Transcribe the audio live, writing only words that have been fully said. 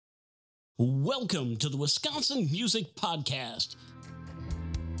Welcome to the Wisconsin Music Podcast.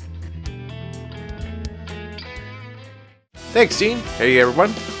 Thanks, Dean. Hey,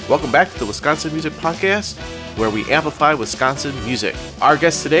 everyone. Welcome back to the Wisconsin Music Podcast, where we amplify Wisconsin music. Our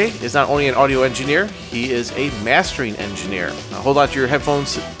guest today is not only an audio engineer, he is a mastering engineer. Now, hold on to your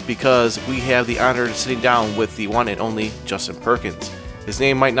headphones because we have the honor of sitting down with the one and only Justin Perkins. His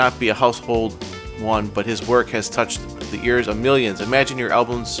name might not be a household one, but his work has touched the ears of millions. Imagine your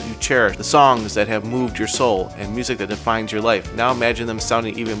albums you cherish, the songs that have moved your soul, and music that defines your life. Now imagine them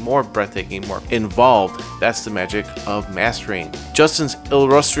sounding even more breathtaking, more involved. That's the magic of mastering. Justin's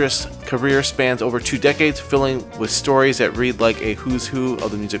illustrious career spans over 2 decades, filling with stories that read like a who's who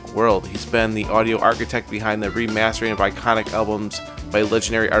of the music world. He's been the audio architect behind the remastering of iconic albums by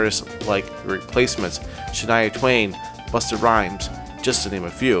legendary artists like The Replacements, Shania Twain, Busta Rhymes, just to name a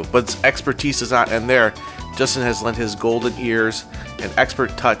few. But his expertise does not end there. Justin has lent his golden ears and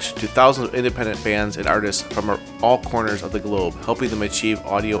expert touch to thousands of independent bands and artists from all corners of the globe, helping them achieve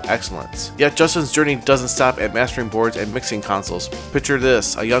audio excellence. Yet Justin's journey doesn't stop at mastering boards and mixing consoles. Picture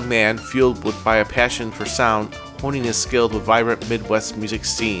this, a young man fueled by a passion for sound, honing his skills with vibrant Midwest music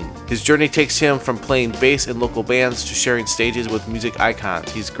scene. His journey takes him from playing bass in local bands to sharing stages with music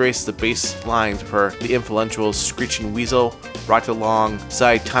icons. He's graced the bass lines for the influential Screeching Weasel, rocked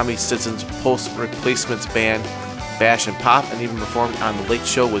alongside Tommy Stitson's post-replacements band, Bash and Pop, and even performed on The Late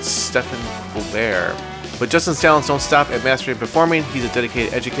Show with Stephen Colbert. But Justin's talents don't stop at mastering and performing. He's a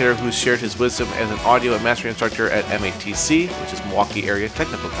dedicated educator who's shared his wisdom as an audio and mastering instructor at MATC, which is Milwaukee Area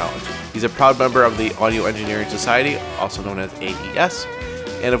Technical College. He's a proud member of the Audio Engineering Society, also known as AES,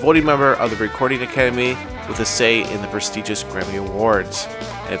 and a voting member of the Recording Academy with a say in the prestigious Grammy Awards.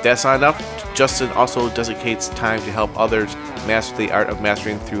 And if that's not enough, Justin also dedicates time to help others master the art of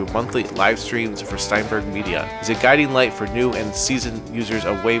mastering through monthly live streams for Steinberg Media. He's a guiding light for new and seasoned users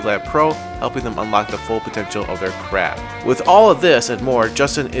of WaveLab Pro, helping them unlock the full potential of their craft. With all of this and more,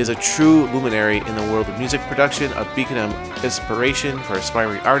 Justin is a true luminary in the world of music production, a beacon of inspiration for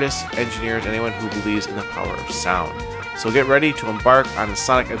aspiring artists, engineers, and anyone who believes in the power of sound. So get ready to embark on a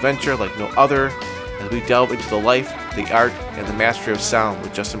sonic adventure like no other as we delve into the life, the art, and the mastery of sound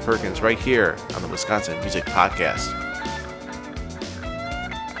with Justin Perkins right here on the Wisconsin Music Podcast.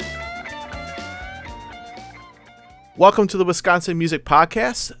 Welcome to the Wisconsin Music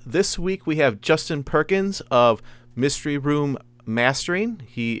Podcast. This week we have Justin Perkins of Mystery Room Mastering.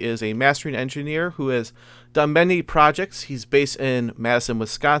 He is a mastering engineer who has done many projects. He's based in Madison,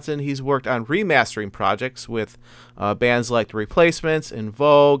 Wisconsin. He's worked on remastering projects with bands like The Replacements, In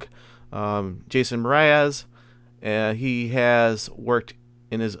Vogue, Jason Mraz. He has worked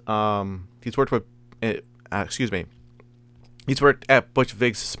in his he's worked at Butch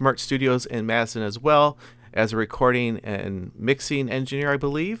Vig's Smart Studios in Madison as well as a recording and mixing engineer, I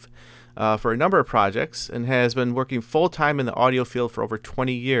believe, for a number of projects, and has been working full-time in the audio field for over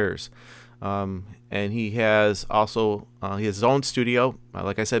 20 years. And he has also his own studio,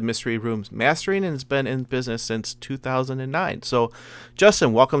 like I said, Mystery Rooms Mastering, and has been in business since 2009. So,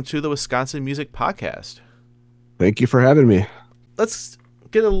 Justin, welcome to the Wisconsin Music Podcast. Thank you for having me. Let's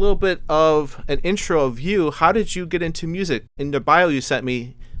get a little bit of an intro of you. How did you get into music? In the bio you sent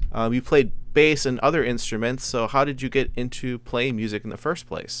me, you played bass and other instruments, so how did you get into playing music in the first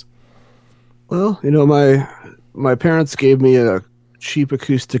place? Well, my parents gave me a cheap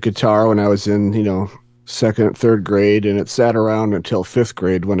acoustic guitar when I was in, 2nd, 3rd grade, and it sat around until 5th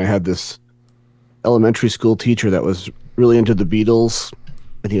grade when I had this elementary school teacher that was really into the Beatles,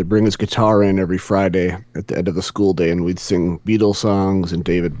 and he would bring his guitar in every Friday at the end of the school day, and we'd sing Beatles songs and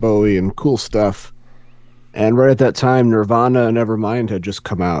David Bowie and cool stuff. And right at that time, Nirvana and Nevermind had just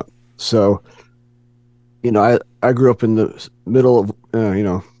come out. So, I grew up in the middle of,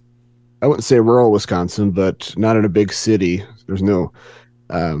 I wouldn't say rural Wisconsin, but not in a big city. There's no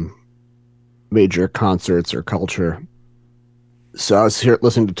major concerts or culture. So I was here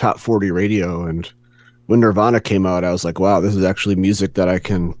listening to Top 40 radio, and when Nirvana came out, I was like, wow, this is actually music that I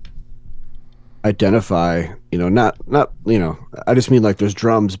can identify, I just mean like there's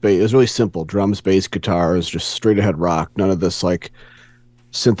drums, bass. It's really simple. Drums, bass, guitars, just straight ahead rock. None of this like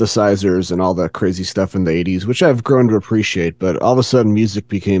synthesizers and all that crazy stuff in the 80s, which I've grown to appreciate. But all of a sudden music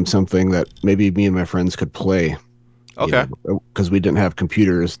became something that maybe me and my friends could play. Okay. Because we didn't have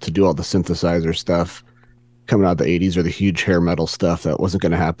computers to do all the synthesizer stuff coming out of the 80s or the huge hair metal stuff that wasn't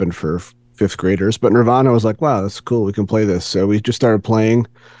going to happen for 5th graders. But Nirvana was like, wow, that's cool. We can play this. So we just started playing,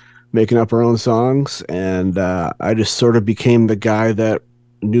 making up our own songs. And I just sort of became the guy that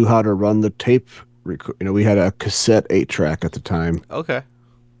knew how to run the tape. We had a cassette 8-track at the time. Okay.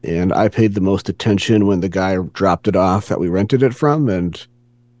 And I paid the most attention when the guy dropped it off that we rented it from. And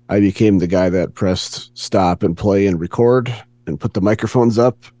I became the guy that pressed stop and play and record and put the microphones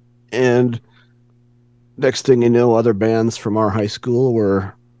up. And next thing you know, other bands from our high school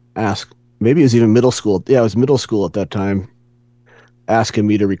were asked, maybe it was even middle school. Yeah, it was middle school at that time, asking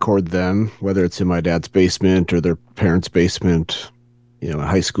me to record them, whether it's in my dad's basement or their parents' basement,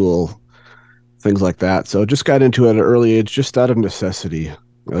 high school, things like that. So just got into it at an early age, just out of necessity. I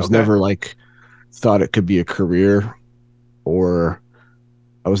was Okay. never like thought it could be a career, or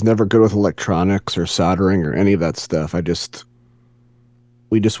I was never good with electronics or soldering or any of that stuff.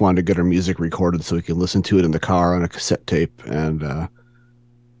 We just wanted to get our music recorded so we could listen to it in the car on a cassette tape. And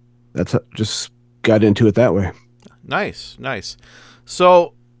just got into it that way. Nice, nice.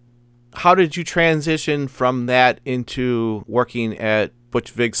 So, how did you transition from that into working at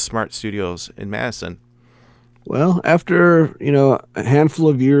Butch Vig's Smart Studios in Madison? Well, after, a handful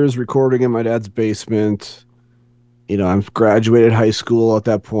of years recording in my dad's basement, I'm graduated high school at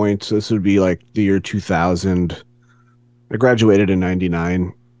that point. So this would be like the year 2000. I graduated in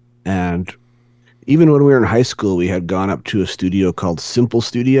 99. And even when we were in high school, we had gone up to a studio called Simple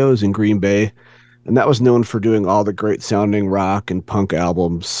Studios in Green Bay. And that was known for doing all the great sounding rock and punk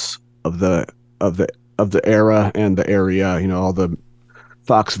albums of the era and the area, all the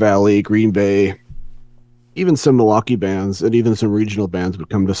Fox Valley, Green Bay, even some Milwaukee bands and even some regional bands would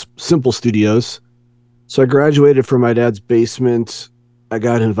come to Simple Studios. So I graduated from my dad's basement. I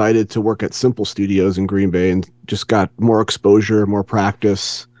got invited to work at Simple Studios in Green Bay and just got more exposure, more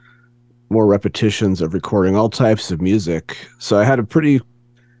practice, more repetitions of recording all types of music. So I had a pretty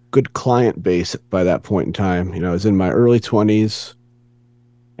good client base by that point in time. I was in my early 20s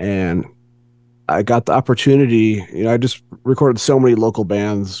and I got the opportunity. I just recorded so many local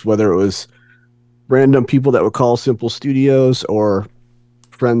bands, whether it was random people that would call Simple Studios or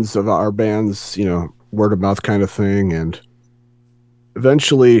friends of our bands, word of mouth kind of thing. And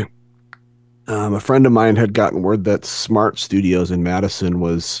eventually, a friend of mine had gotten word that Smart Studios in Madison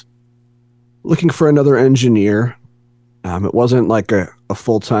was looking for another engineer. It wasn't like a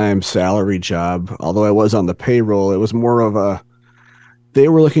full-time salary job, although I was on the payroll. It was more of they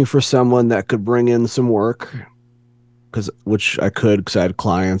were looking for someone that could bring in some work, which I could because I had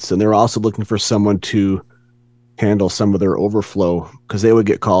clients, and they were also looking for someone to handle some of their overflow because they would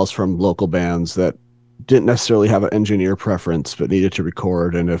get calls from local bands that didn't necessarily have an engineer preference but needed to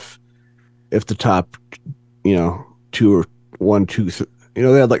record. And if the top, two or one, two, they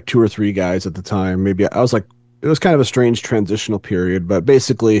had like two or three guys at the time. Maybe I was like, it was kind of a strange transitional period, but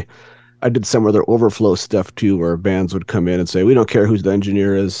basically I did some of their overflow stuff too, where bands would come in and say, we don't care who the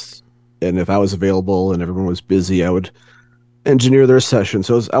engineer is. And if I was available and everyone was busy, I would engineer their session.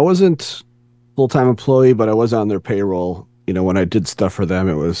 So I wasn't full-time employee, but I was on their payroll. When I did stuff for them,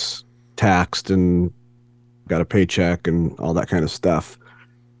 it was taxed and got a paycheck and all that kind of stuff.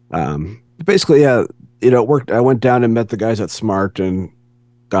 Basically, yeah, it worked. I went down and met the guys at Smart and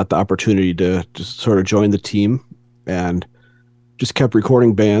got the opportunity to just sort of join the team and just kept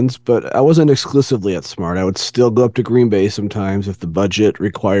recording bands, but I wasn't exclusively at Smart. I would still go up to Green Bay sometimes if the budget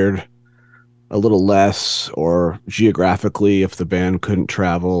required a little less, or geographically if the band couldn't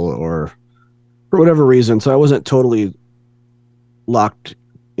travel or for whatever reason. So I wasn't totally locked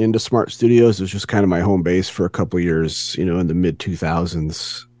into Smart Studios. It was just kind of my home base for a couple of years, in the mid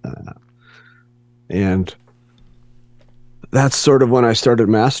 2000s. And that's sort of when I started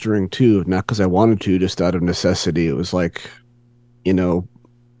mastering too, not because I wanted to, just out of necessity. It was like,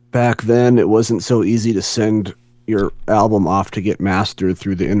 back then it wasn't so easy to send your album off to get mastered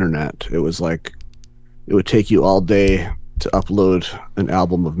through the internet. It was like, it would take you all day to upload an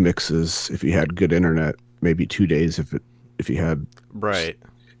album of mixes if you had good internet, maybe 2 days if you had. Right.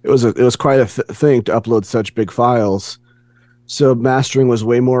 It was quite a thing to upload such big files. So mastering was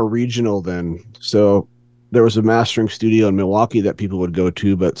way more regional then. So there was a mastering studio in Milwaukee that people would go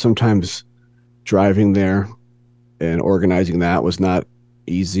to, but sometimes driving there and organizing that was not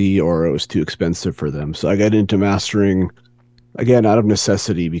easy, or it was too expensive for them. So I got into mastering again out of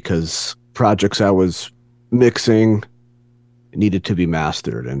necessity because projects I was mixing needed to be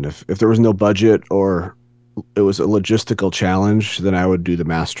mastered. And if there was no budget or it was a logistical challenge, then I would do the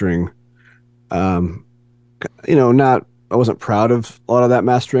mastering. I wasn't proud of a lot of that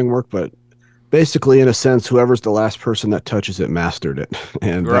mastering work, but basically, in a sense, whoever's the last person that touches it mastered it.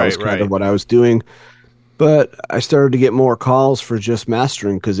 And that was kind of what I was doing. But I started to get more calls for just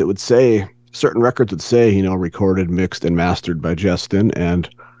mastering because it would say, certain records would say, recorded, mixed, and mastered by Justin. And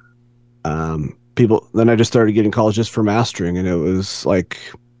then I just started getting calls just for mastering. And it was like,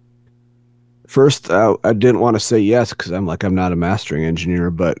 first, I didn't want to say yes because I'm not a mastering engineer.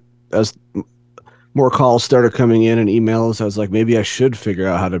 But as more calls started coming in and emails. I was like, maybe I should figure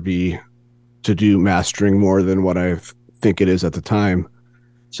out how to do mastering more than what I think it is at the time.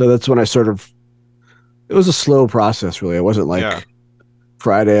 So that's when I sort of, it was a slow process, really. It wasn't Yeah. like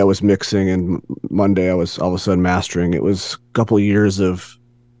Friday I was mixing and Monday I was all of a sudden mastering. It was a couple of years of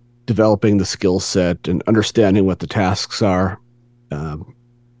developing the skill set and understanding what the tasks are. Um,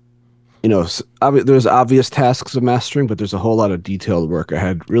 there's obvious tasks of mastering, but there's a whole lot of detailed work I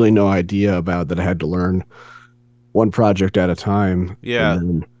had really no idea about that I had to learn one project at a time. And Yeah.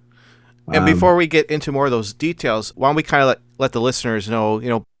 then, And um, before we get into more of those details, why don't we kind of let the listeners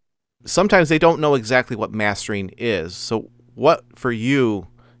know, sometimes they don't know exactly what mastering is. So, what for you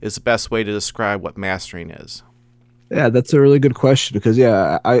is the best way to describe what mastering is? yeah, that's a really good question because,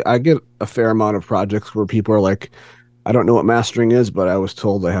 yeah, I get a fair amount of projects where people are like, I don't know what mastering is, but I was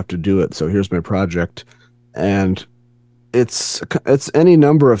told I have to do it. So here's my project. And it's any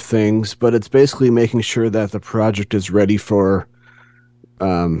number of things, but it's basically making sure that the project is ready for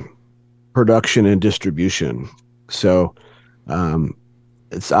um, production and distribution. So um,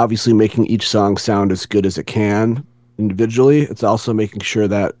 it's obviously making each song sound as good as it can individually. It's also making sure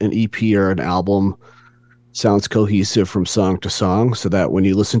that an EP or an album sounds cohesive from song to song, so that when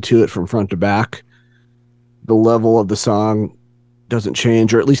you listen to it from front to back, the level of the song doesn't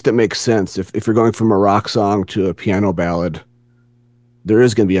change, or at least it makes sense. If you're going from a rock song to a piano ballad, there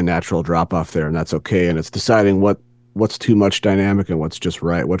is going to be a natural drop off there, and that's okay. And it's deciding what's too much dynamic and what's just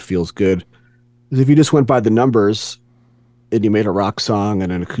right, what feels good. Because if you just went by the numbers and you made a rock song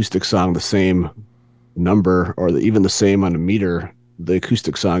and an acoustic song the same number, or even the same on a meter, the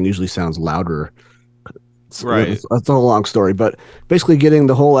acoustic song usually sounds louder. Right. That's a whole long story, but basically getting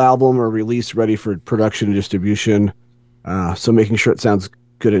the whole album or release ready for production and distribution. So making sure it sounds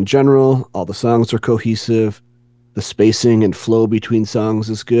good in general, all the songs are cohesive, the spacing and flow between songs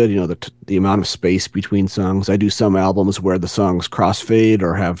is good. The amount of space between songs. I do some albums where the songs crossfade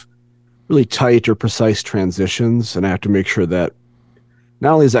or have really tight or precise transitions, and I have to make sure that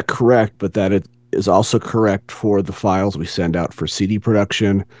not only is that correct, but that it is also correct for the files we send out for CD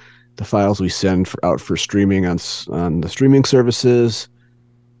production, the files we send out for streaming on the streaming services,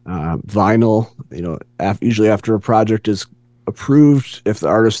 vinyl. Usually after a project is approved, if the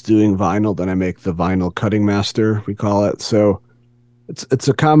artist's doing vinyl, then I make the vinyl cutting master, we call it. So it's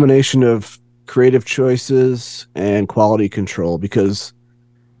a combination of creative choices and quality control, because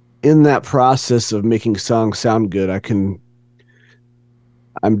in that process of making songs sound good,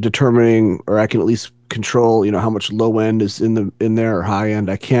 I'm determining, or I can at least control, how much low end is in there or high end.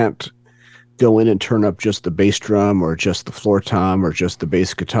 I can't go in and turn up just the bass drum or just the floor tom or just the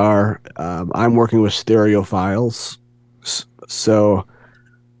bass guitar. I'm working with stereo files. So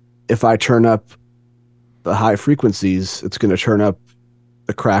if I turn up the high frequencies, it's going to turn up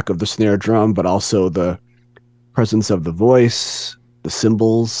the crack of the snare drum, but also the presence of the voice, the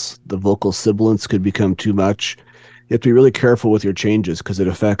cymbals, the vocal sibilance could become too much. You have to be really careful with your changes because it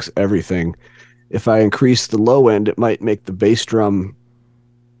affects everything. If I increase the low end, it might make the bass drum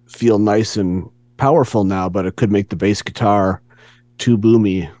feel nice and powerful now, but it could make the bass guitar too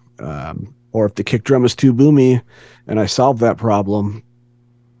boomy. Or if the kick drum is too boomy and I solve that problem,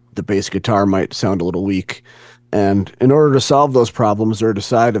 the bass guitar might sound a little weak. And in order to solve those problems or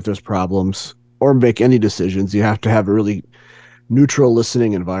decide if there's problems or make any decisions, you have to have a really neutral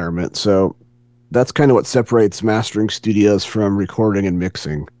listening environment. So that's kind of what separates mastering studios from recording and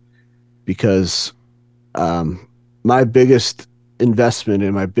mixing, because um, my biggest investment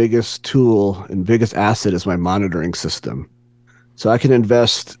and my biggest tool and biggest asset is my monitoring system. So I can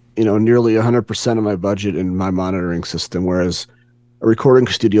invest, nearly 100% of my budget in my monitoring system, whereas a recording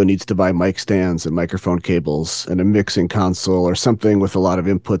studio needs to buy mic stands and microphone cables and a mixing console or something with a lot of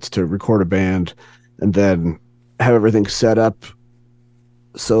inputs to record a band, and then have everything set up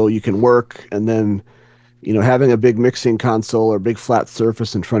so you can work. And then, having a big mixing console or big flat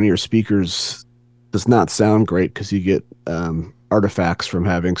surface in front of your speakers does not sound great because you get artifacts from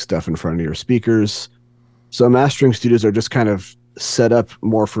having stuff in front of your speakers. So mastering studios are just kind of set up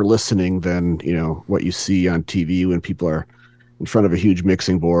more for listening than, what you see on TV when people are in front of a huge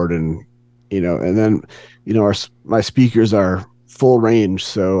mixing board. And then, my speakers are full range,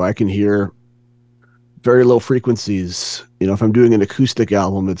 so I can hear very low frequencies. If I'm doing an acoustic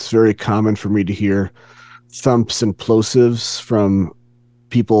album, it's very common for me to hear thumps and plosives from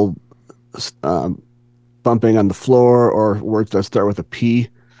people um, bumping on the floor, or words that start with a P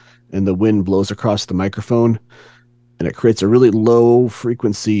and the wind blows across the microphone and it creates a really low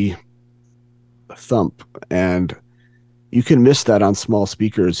frequency thump. And you can miss that on small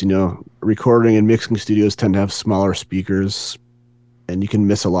speakers. Recording and mixing studios tend to have smaller speakers. and you can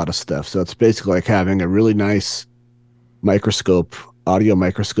miss a lot of stuff. So it's basically like having a really nice microscope, audio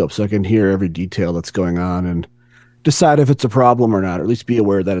microscope, so I can hear every detail that's going on and decide if it's a problem or not, or at least be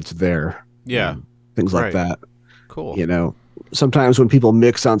aware that it's there. Yeah. Things like Right. that. Cool. You know, sometimes when people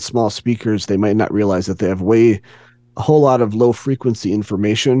mix on small speakers, they might not realize that they have a whole lot of low frequency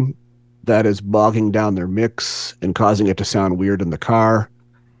information that is bogging down their mix and causing it to sound weird in the car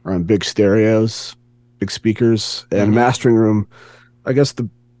or on big stereos, big speakers. And a Mm-hmm. mastering room, I guess the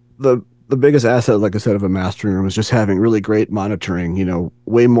biggest asset, like I said, of a mastering room is just having really great monitoring,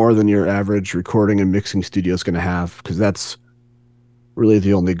 way more than your average recording and mixing studio is going to have, because that's really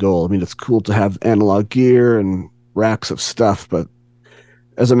the only goal. I mean, it's cool to have analog gear and racks of stuff, but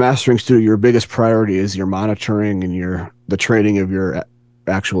as a mastering studio, your biggest priority is your monitoring and the training of your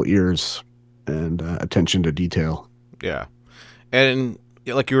actual ears and attention to detail. Yeah. And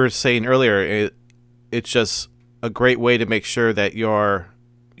like you were saying earlier, it's just a great way to make sure that your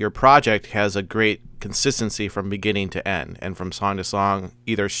project has a great consistency from beginning to end and from song to song,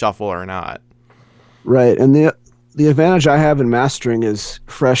 either shuffle or not. Right. And the advantage I have in mastering is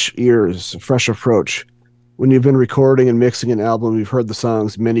fresh ears, fresh approach. When you've been recording and mixing an album, you've heard the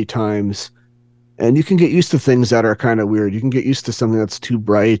songs many times, and you can get used to things that are kind of weird. You can get used to something that's too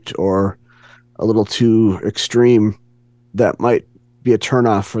bright or a little too extreme that might be a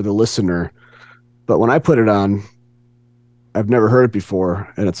turnoff for the listener. But when I put it on, I've never heard it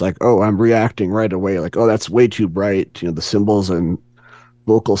before, and it's like, oh, I'm reacting right away. Like, oh, that's way too bright. The cymbals and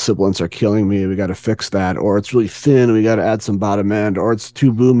vocal sibilants are killing me. We got to fix that. Or it's really thin. We got to add some bottom end. Or it's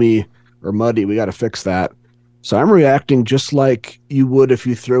too boomy or muddy. We got to fix that. So I'm reacting just like you would if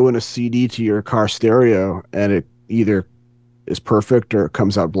you throw in a CD to your car stereo and it either is perfect or it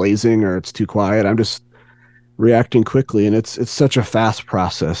comes out blazing or it's too quiet. I'm just reacting quickly, and it's such a fast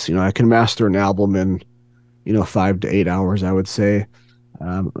process. I can master an album in 5 to 8 hours, I would say.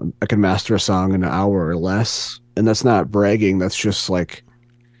 I can master a song in an hour or less, and that's not bragging. That's just like,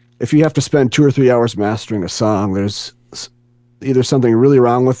 if you have to spend 2 or 3 hours mastering a song, there's either something really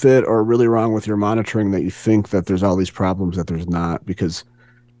wrong with it or really wrong with your monitoring that you think that there's all these problems that there's not, because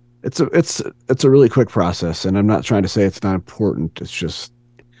it's a really quick process. And I'm not trying to say it's not important. It's just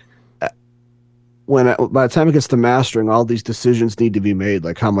by the time it gets to mastering, all these decisions need to be made,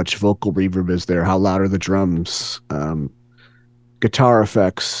 like how much vocal reverb is there, how loud are the drums, guitar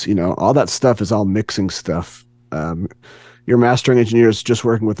effects, all that stuff is all mixing stuff. Your mastering engineer is just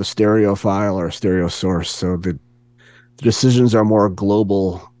working with a stereo file or a stereo source, so the decisions are more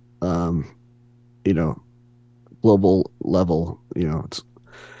global, you know, global level.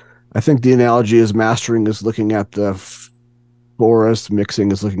 I think the analogy is mastering is looking at the forest,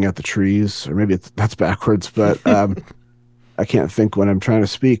 mixing is looking at the trees, or maybe that's backwards, but I can't think when I'm trying to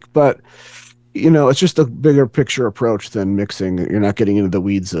speak. But it's just a bigger picture approach than mixing. You're not getting into the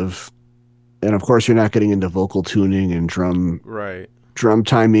weeds and of course you're not getting into vocal tuning and drum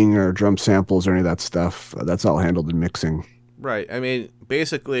timing or drum samples or any of that stuff. That's all handled in mixing. Right. I mean,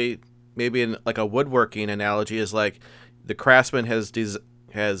 basically, maybe in like a woodworking analogy is like the craftsman has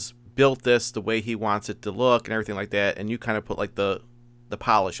built this the way he wants it to look and everything like that, and you kind of put like the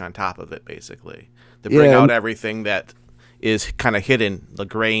polish on top of it, basically, to bring out everything that is kind of hidden, the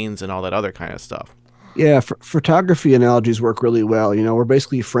grains and all that other kind of stuff. Yeah, photography analogies work really well. We're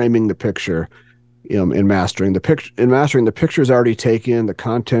basically framing the picture, in mastering. The picture is already taken, the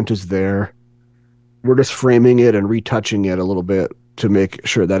content is there. We're just framing it and retouching it a little bit to make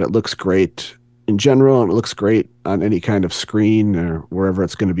sure that it looks great in general, and it looks great on any kind of screen or wherever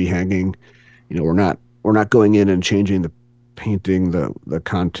it's going to be hanging. We're not going in and changing the painting, the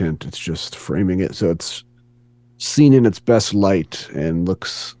content. It's just framing it so it's seen in its best light and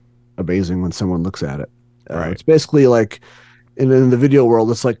looks amazing when someone looks at it. Right. It's basically like in the video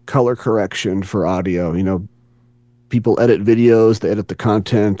world, it's like color correction for audio. People edit videos, they edit the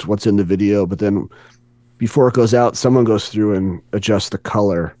content, what's in the video, but then before it goes out, someone goes through and adjusts the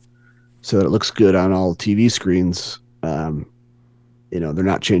color so that it looks good on all TV screens. They're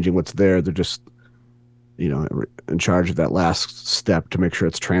not changing what's there. They're just, in charge of that last step to make sure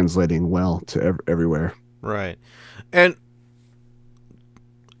it's translating well to everywhere. Right. And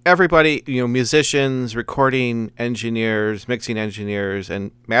everybody, musicians, recording engineers, mixing engineers,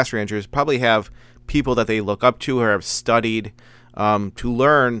 and mastering engineers probably have people that they look up to or have studied to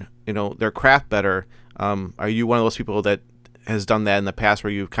learn, their craft better. Are you one of those people that has done that in the past,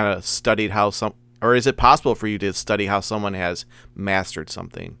 where you've kind of studied or is it possible for you to study how someone has mastered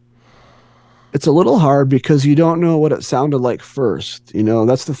something? It's a little hard because you don't know what it sounded like first.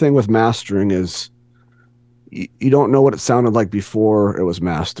 That's the thing with mastering is you don't know what it sounded like before it was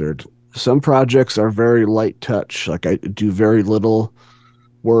mastered. Some projects are very light touch. Like I do very little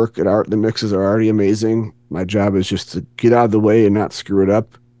work at art. The mixes are already amazing. My job is just to get out of the way and not screw it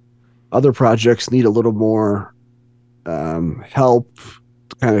up. Other projects need a little more help,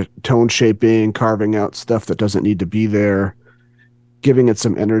 kind of tone shaping, carving out stuff that doesn't need to be there, giving it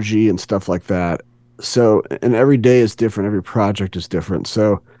some energy and stuff like that. So, and every day is different. Every project is different.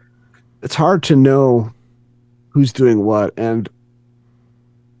 So it's hard to know who's doing what. And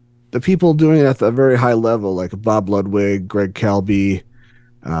the people doing it at a very high level, like Bob Ludwig, Greg Calby,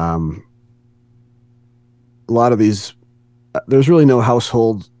 um, a lot of these, there's really no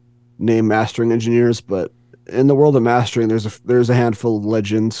household name mastering engineers, but in the world of mastering, there's a handful of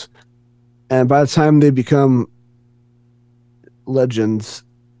legends. And by the time they become legends,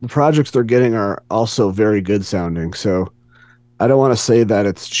 the projects they're getting are also very good sounding. So I don't want to say that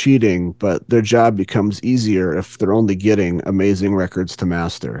it's cheating, but their job becomes easier if they're only getting amazing records to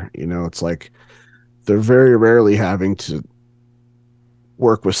master. It's like they're very rarely having to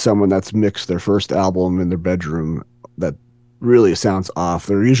work with someone that's mixed their first album in their bedroom that really sounds off.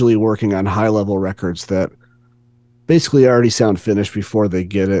 They're usually working on high level records that basically already sound finished before they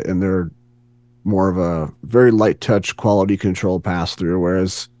get it, and they're more of a very light touch quality control pass through.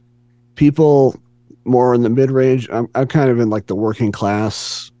 Whereas people more in the mid range, I'm kind of in like the working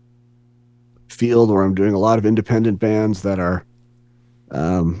class field where I'm doing a lot of independent bands that are,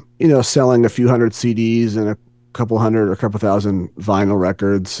 selling a few hundred CDs and a couple hundred or a couple thousand vinyl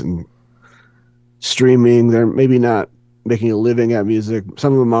records and streaming. They're maybe not making a living at music.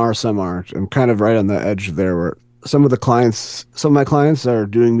 Some of them are, some aren't. I'm kind of right on the edge there where some of my clients are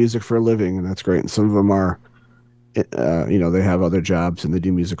doing music for a living, and that's great. And some of them are, they have other jobs and they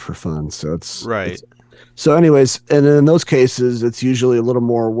do music for fun. So Right. so anyways, and in those cases, it's usually a little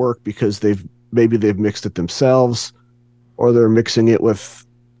more work because maybe they've mixed it themselves, or they're mixing it with,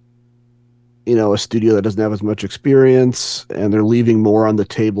 a studio that doesn't have as much experience, and they're leaving more on the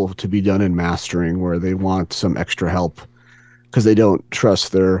table to be done in mastering where they want some extra help because they don't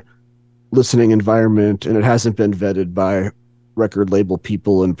trust their listening environment and it hasn't been vetted by record label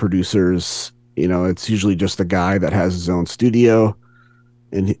people and producers. It's usually just a guy that has his own studio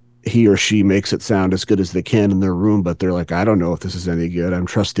and he or she makes it sound as good as they can in their room, but they're like, I don't know if this is any good. I'm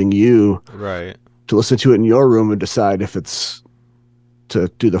trusting you Right. to listen to it in your room and decide if it's to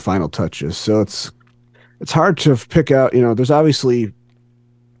do the final touches. So it's hard to pick out, there's obviously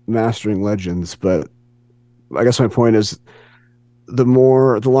mastering legends, but I guess my point is the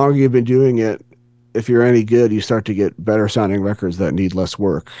longer you've been doing it, if you're any good, you start to get better sounding records that need less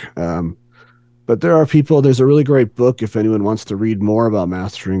work. But there's a really great book if anyone wants to read more about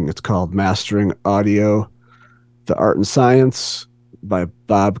mastering. It's called Mastering Audio, The Art and Science by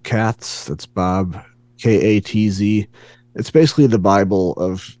Bob Katz. That's Bob, Katz. It's basically the Bible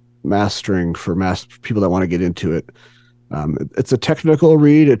of mastering for people that want to get into it. It's a technical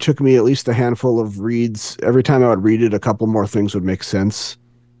read. It took me at least a handful of reads. Every time I would read it, a couple more things would make sense.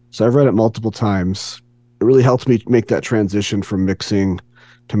 So I've read it multiple times. It really helped me make that transition from mixing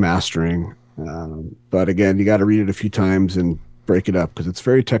to mastering. But again, you got to read it a few times and break it up because it's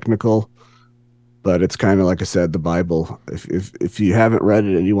very technical. But it's kind of like I said, the Bible. If you haven't read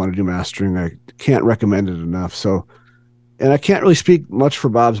it and you want to do mastering, I can't recommend it enough. So, and I can't really speak much for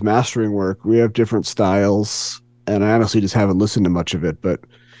Bob's mastering work. We have different styles, and I honestly just haven't listened to much of it. But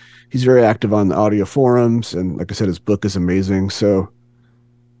he's very active on the audio forums, and like I said, his book is amazing. So,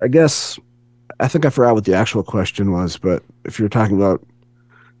 I guess I think I forgot what the actual question was, but if you're talking about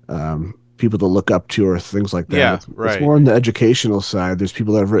people to look up to or things like that, Yeah, it's right. more on the educational side. There's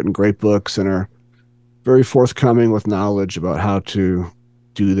people that have written great books and are very forthcoming with knowledge about how to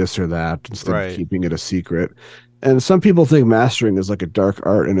do this or that instead of keeping it a secret. And some people think mastering is like a dark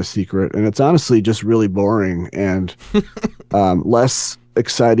art and a secret, and it's honestly just really boring and less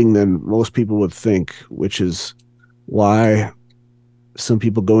exciting than most people would think, which is why some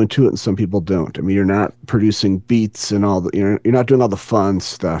people go into it and some people don't. I mean, you're not producing beats and all the, you're not doing all the fun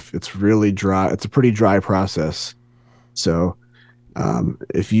stuff. It's really dry. It's a pretty dry process. So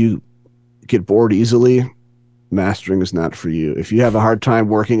if you get bored easily, mastering is not for you. If you have a hard time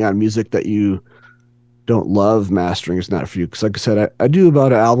working on music that you don't love, mastering is not for you. Because like I said, I do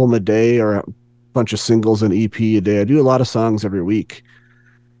about an album a day or a bunch of singles and EP a day. I do a lot of songs every week.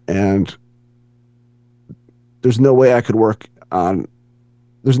 And there's no way I could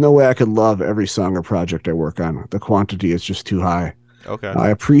love every song or project I work on. The quantity is just too high. Okay. I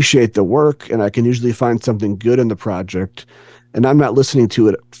appreciate the work, and I can usually find something good in the project. And I'm not listening to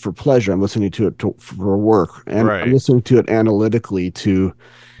it for pleasure. I'm listening to it for work, and Right. I'm listening to it analytically to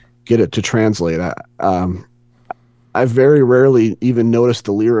get it to translate. I very rarely even notice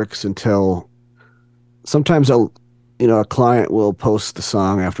the lyrics until sometimes a client will post the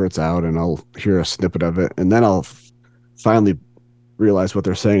song after it's out and I'll hear a snippet of it. And then I'll finally realize what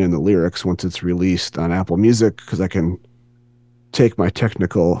they're saying in the lyrics once it's released on Apple Music because I can take my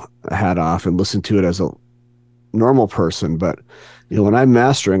technical hat off and listen to it as a normal person. But when I'm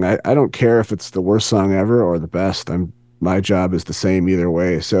mastering, I don't care if it's the worst song ever or the best. My job is the same either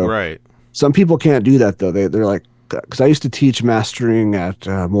way. So Right. some people can't do that though. They're like, because I used to teach mastering at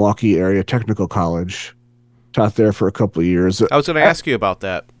Milwaukee Area Technical College, taught there for a couple of years. I was going to ask you about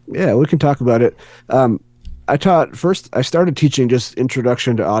that. Yeah, we can talk about it. I taught first, I started teaching just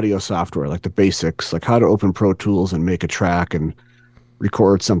introduction to audio software, like the basics, like how to open Pro Tools and make a track and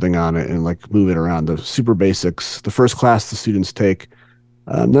record something on it and like move it around, the super basics. The first class the students take.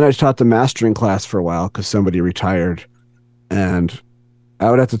 Then I taught the mastering class for a while because somebody retired. And I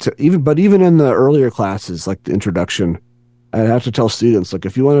would have to even in the earlier classes, like the introduction, I'd have to tell students, like,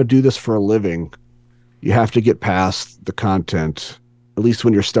 if you want to do this for a living, you have to get past the content, at least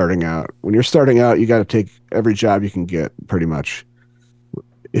when you're starting out. When you're starting out, you got to take every job you can get, pretty much.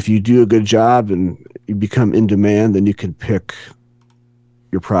 If you do a good job and you become in demand, then you can pick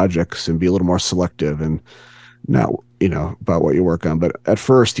your projects and be a little more selective and not, about what you work on. But at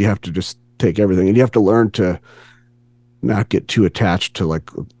first, you have to just take everything and you have to learn to not get too attached to like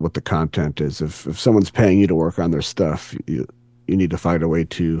what the content is. If someone's paying you to work on their stuff, you need to find a way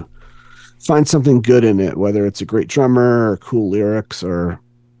to find something good in it, whether it's a great drummer or cool lyrics or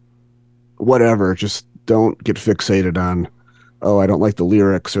whatever. Just don't get fixated on, oh, I don't like the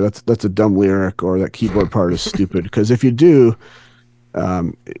lyrics, or that's a dumb lyric, or that keyboard part is stupid. Because if you do,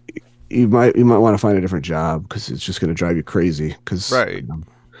 um, you might want to find a different job because it's just going to drive you crazy. Because Right.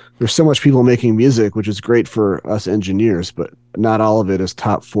 there's so much people making music, which is great for us engineers, but not all of it is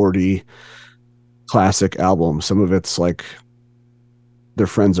top 40 classic albums. Some of it's like their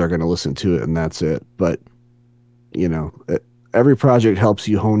friends are going to listen to it and that's it. But, every project helps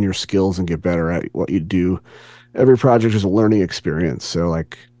you hone your skills and get better at what you do. Every project is a learning experience. So,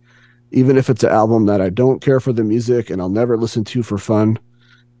 like, even if it's an album that I don't care for the music and I'll never listen to for fun,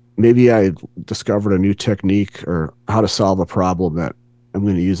 maybe I discovered a new technique or how to solve a problem that I'm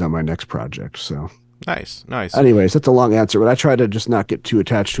going to use on my next project. So Nice. anyways, that's a long answer, but I try to just not get too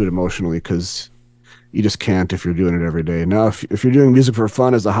attached to it emotionally because you just can't if you're doing it every day. Now, if you're doing music for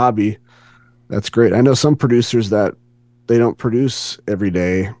fun as a hobby, that's great. I know some producers that they don't produce every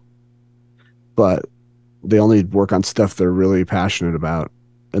day, but they only work on stuff they're really passionate about.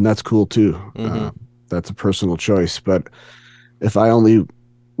 And that's cool too. That's a personal choice. But if I only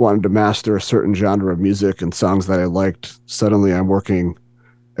wanted to master a certain genre of music and songs that I liked, suddenly I'm working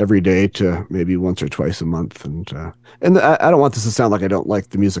every day to maybe once or twice a month. And I don't want this to sound like I don't like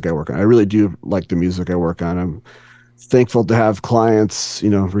the music I work on. I really do like the music I work on. I'm thankful to have clients,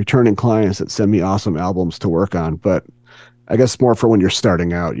 returning clients that send me awesome albums to work on. But I guess more for when you're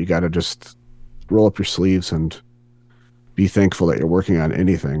starting out, you got to just roll up your sleeves and be thankful that you're working on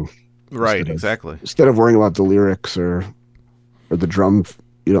anything. Right. Exactly. Instead of worrying about the lyrics or the drum,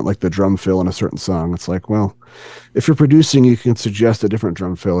 you don't like the drum fill in a certain song. It's like, well, if you're producing, you can suggest a different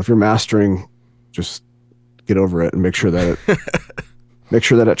drum fill. If you're mastering, just get over it and make sure that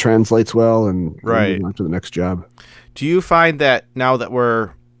it translates well and move on to the next job. Do you find that now that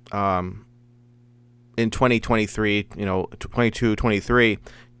we're in 2023, 22, 23,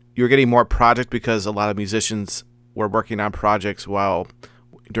 you're getting more projects because a lot of musicians were working on projects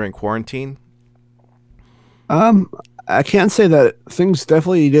during quarantine? I can't say that things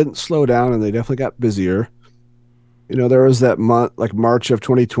definitely didn't slow down and they definitely got busier. There was that month, like March of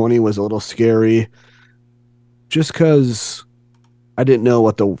 2020 was a little scary just because I didn't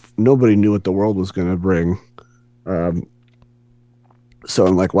know nobody knew what the world was going to bring. So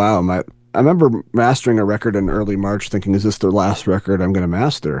I'm like, wow, I remember mastering a record in early March thinking, is this the last record I'm going to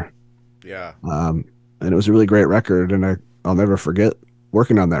master? Yeah. And it was a really great record and I'll never forget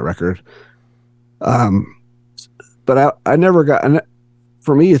working on that record. But I never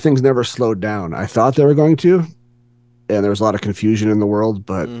for me, things never slowed down. I thought they were going to, and there was a lot of confusion in the world,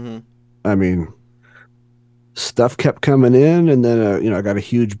 but I mean, stuff kept coming in, and then, I got a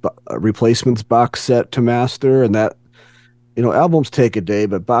huge replacements box set to master, and that, albums take a day,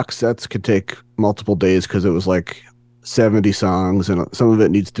 but box sets could take multiple days because it was like 70 songs, and some of it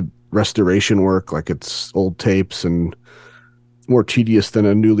needs to restoration work, like it's old tapes, and it's more tedious than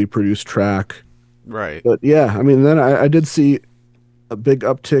a newly produced track. Right. But yeah, I mean, then I did see a big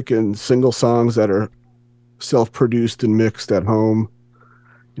uptick in single songs that are self-produced and mixed at home.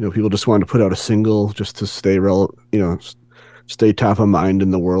 People just wanted to put out a single just to stay stay top of mind in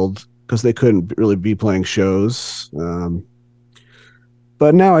the world because they couldn't really be playing shows.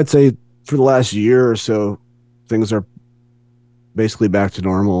 But now I'd say for the last year or so, things are basically back to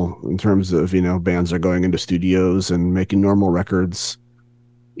normal in terms of, bands are going into studios and making normal records.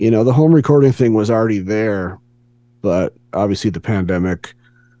 The home recording thing was already there, but obviously the pandemic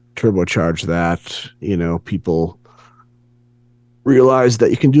turbocharged that. People realized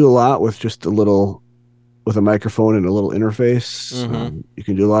that you can do a lot with just with a microphone and a little interface. You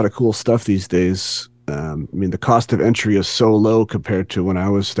can do a lot of cool stuff these days. The cost of entry is so low compared to when I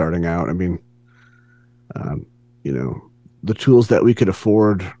was starting out. Um, you know, the tools that we could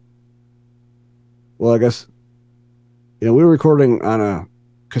afford. Well, I guess, we were recording on a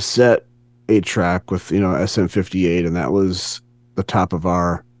cassette 8-track with, SM58, and that was the top of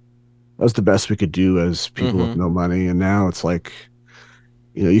that was the best we could do as people with no money. And now it's like,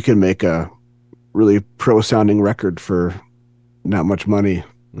 you can make a really pro sounding record for not much money.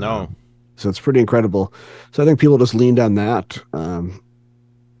 No. So it's pretty incredible. So I think people just leaned on that.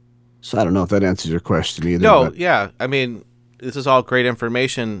 So I don't know if that answers your question either. No, but yeah. This is all great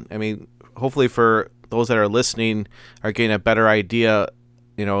information. Hopefully for those that are listening are getting a better idea,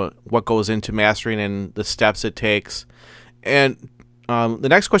 what goes into mastering and the steps it takes. And the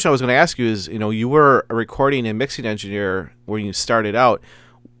next question I was going to ask you is, you were a recording and mixing engineer when you started out.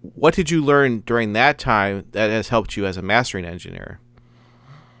 What did you learn during that time that has helped you as a mastering engineer?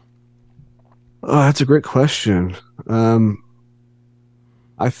 Oh, that's a great question. I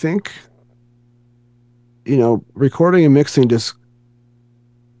think, recording and mixing just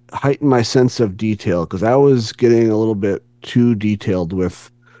heightened my sense of detail because I was getting a little bit too detailed with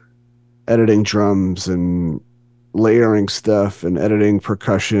editing drums and layering stuff and editing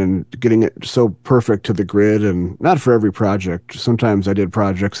percussion, getting it so perfect to the grid. And not for every project. Sometimes I did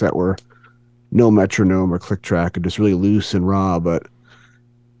projects that were no metronome or click track and just really loose and raw. But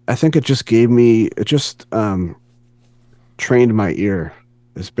I think it just trained my ear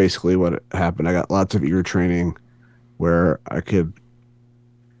is basically what happened. I got lots of ear training where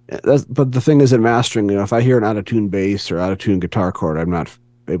but the thing is in mastering, if I hear an out of tune bass or out of tune guitar chord, I'm not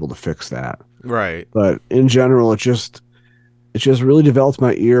able to fix that. Right. But in general, it just really developed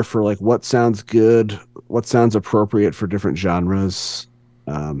my ear for like what sounds good, what sounds appropriate for different genres.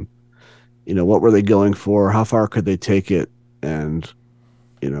 What were they going for? How far could they take it? And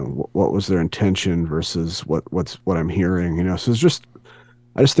what was their intention versus what I'm hearing? So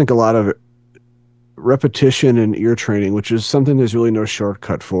I just think a lot of repetition and ear training, which is something there's really no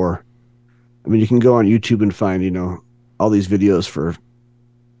shortcut for. You can go on YouTube and find, all these videos for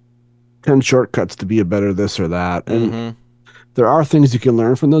 10 shortcuts to be a better this or that. And there are things you can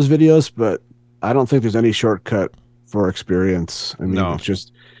learn from those videos, but I don't think there's any shortcut for experience. No. It's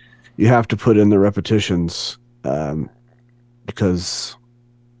just, you have to put in the repetitions, because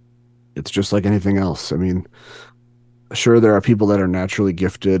it's just like anything else. Sure, there are people that are naturally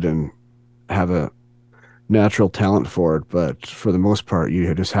gifted and have a natural talent for it, but for the most part,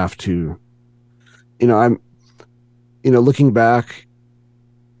 you just have to, looking back,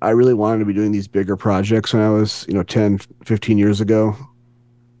 I really wanted to be doing these bigger projects when I was, 10, 15 years ago.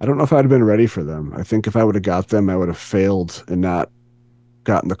 I don't know if I'd have been ready for them. I think if I would have got them, I would have failed and not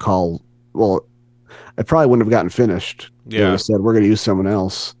gotten the call. Well, I probably wouldn't have gotten finished. Yeah. They would have said, we're going to use someone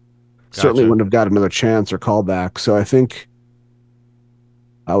else. Gotcha. Certainly wouldn't have got another chance or call back. So I think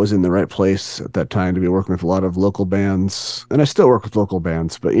I was in the right place at that time to be working with a lot of local bands. And I still work with local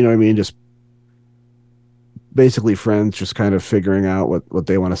bands, but just basically friends, just kind of figuring out what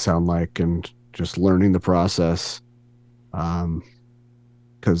they want to sound like and just learning the process.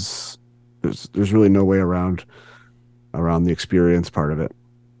 Because there's really no way around the experience part of it.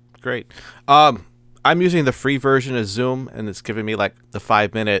 Great. I'm using the free version of Zoom, and it's giving me like the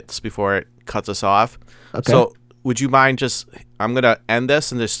 5 minutes before it cuts us off. Okay. So would you mind I'm going to end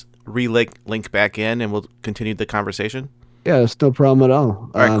this and just link back in, and we'll continue the conversation? Yeah, it's no problem at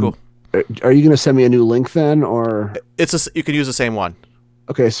all. All right, cool. Are you going to send me a new link then, or? You can use the same one.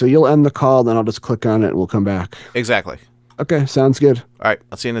 Okay, so you'll end the call, then I'll just click on it and we'll come back. Exactly. Okay, sounds good. All right,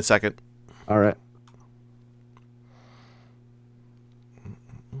 I'll see you in a second. All right.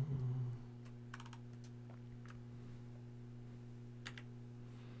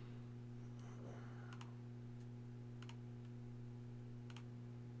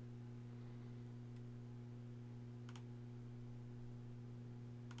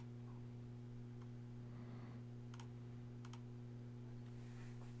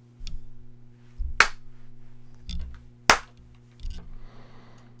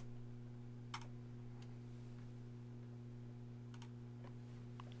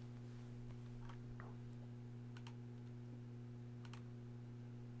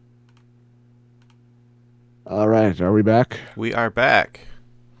 All right, are we back? We are back.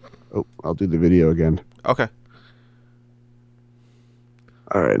 Oh, I'll do the video again. Okay.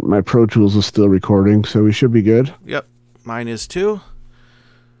 All right, my Pro Tools is still recording, so we should be good. Yep. Mine is too.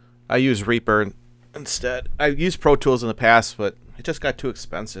 I use Reaper instead. I've used Pro Tools in the past, but it just got too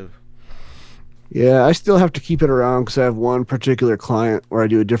expensive. Yeah, I still have to keep it around because I have one particular client where I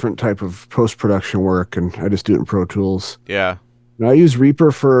do a different type of post-production work, and I just do it in Pro Tools. Yeah. Now, I use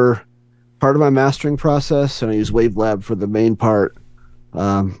Reaper for part of my mastering process, and I use WaveLab for the main part.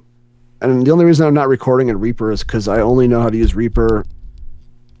 Um, and the only reason I'm not recording in Reaper is because I only know how to use Reaper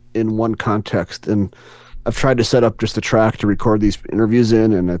in one context, and I've tried to set up just a track to record these interviews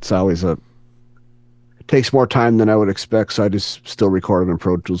in, and it's always it takes more time than I would expect. So I just still record them in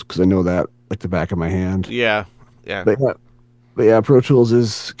Pro Tools because I know that like the back of my hand. Yeah. Yeah. But yeah, Pro Tools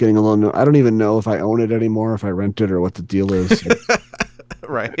is getting a little. I don't even know if I own it anymore, if I rent it, or what the deal is.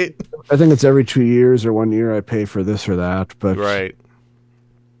 Right. I think it's every 2 years or 1 year I pay for this or that. But Right.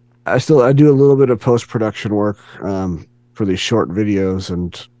 I do a little bit of post production work for these short videos,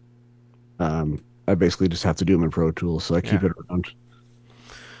 and I basically just have to do them in Pro Tools, so I keep Yeah. it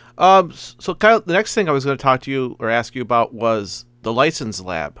around. So Kyle, the next thing I was going to talk to you or ask you about was the License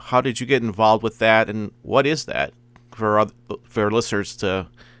Lab. How did you get involved with that, and what is that for listeners to,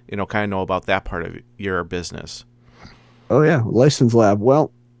 kind of know about that part of your business? Oh yeah, License Lab.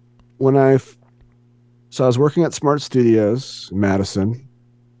 Well, when so I was working at Smart Studios in Madison,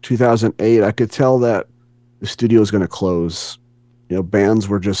 2008. I could tell that the studio was going to close. Bands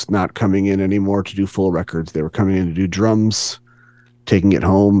were just not coming in anymore to do full records. They were coming in to do drums, taking it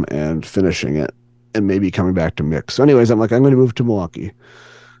home and finishing it, and maybe coming back to mix. So, anyways, I'm like, I'm going to move to Milwaukee.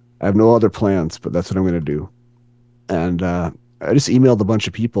 I have no other plans, but that's what I'm going to do. And I just emailed a bunch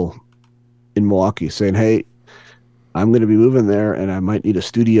of people in Milwaukee saying, hey, I'm going to be moving there and I might need a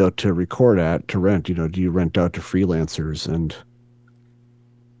studio to record at to rent. Do you rent out to freelancers? And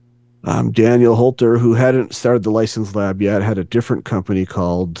Daniel Holter, who hadn't started the License Lab yet, had a different company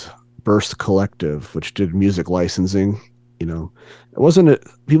called Burst Collective, which did music licensing. It wasn't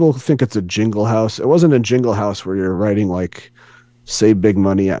people think it's a jingle house. It wasn't a jingle house where you're writing like save big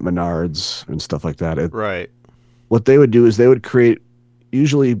money at Menards and stuff like that. Right. What they would do is they would create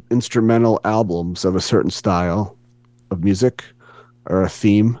usually instrumental albums of a certain style of music or a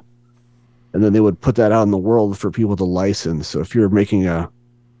theme, and then they would put that out in the world for people to license. So if you're making a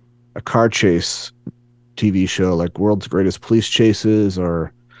car chase TV show like World's Greatest Police Chases,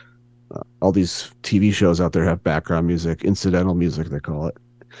 or all these TV shows out there have background music, incidental music, they call it.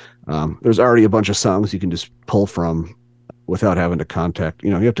 There's already a bunch of songs you can just pull from without having to contact.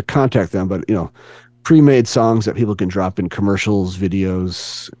 You have to contact them, but pre-made songs that people can drop in commercials,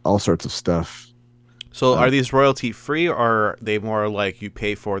 videos, all sorts of stuff. So are these royalty free, or are they more like you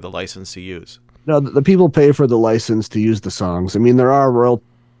pay for the license to use? No, the people pay for the license to use the songs. I mean, there are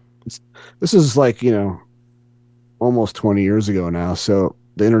this is like, almost 20 years ago now. So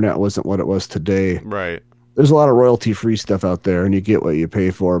the internet wasn't what it was today. Right. There's a lot of royalty free stuff out there and you get what you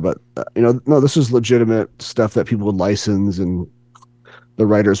pay for. But, no, this is legitimate stuff that people would license and the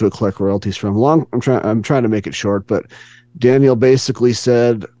writers would collect royalties from. I'm trying to make it short, but Daniel basically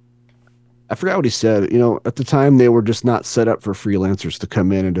said, I forgot what he said. At the time they were just not set up for freelancers to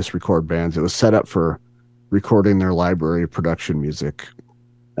come in and just record bands. It was set up for recording their library production music.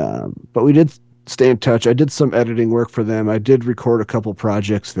 But we did stay in touch. I did some editing work for them. I did record a couple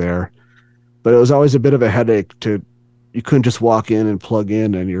projects there, but it was always a bit of a headache you couldn't just walk in and plug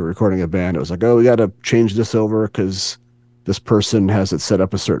in and you're recording a band. It was like, oh, we got to change this over because this person has it set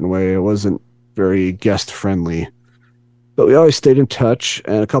up a certain way. It wasn't very guest friendly, but we always stayed in touch.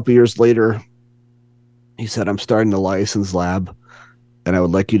 And a couple years later, he said, I'm starting the License Lab and I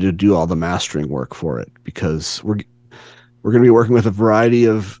would like you to do all the mastering work for it because we're going to be working with a variety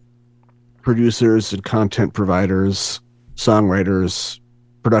of producers and content providers, songwriters,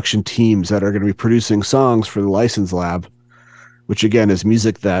 production teams that are going to be producing songs for the License Lab, which again is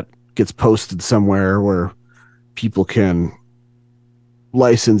music that gets posted somewhere where people can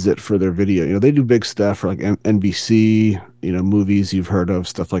license it for their video. They do big stuff for like NBC, movies you've heard of,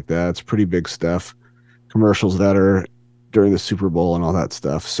 stuff like that. It's pretty big stuff. Commercials that are during the Super Bowl and all that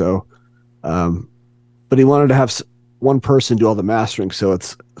stuff. So, but he wanted to have one person do all the mastering so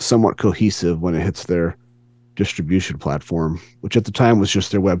it's somewhat cohesive when it hits their distribution platform, which at the time was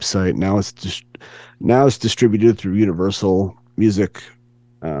just their website. Now it's distributed through Universal Music,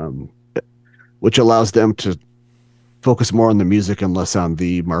 which allows them to focus more on the music and less on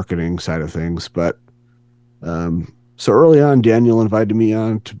the marketing side of things. But so early on, Daniel invited me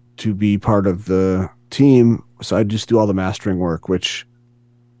on to be part of the team. So I just do all the mastering work, which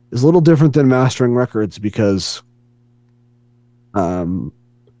is a little different than mastering records because um,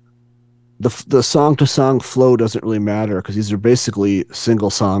 the song to song flow doesn't really matter because these are basically single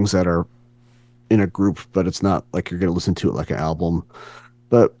songs that are in a group, but it's not like you're going to listen to it like an album.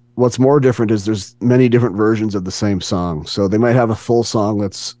 But what's more different is there's many different versions of the same song. So they might have a full song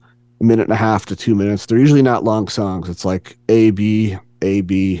that's a minute and a half to 2 minutes. They're usually not long songs. It's like A, B,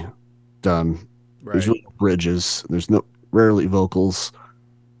 done. There's Right. really no bridges. There's no rarely vocals.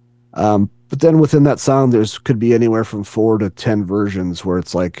 But then within that song, there's could be anywhere from 4 to 10 versions where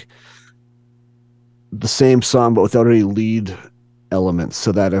it's like the same song but without any lead elements,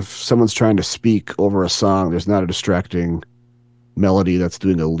 so that if someone's trying to speak over a song, there's not a distracting melody that's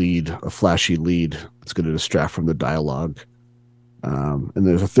doing a flashy lead that's going to distract from the dialogue. And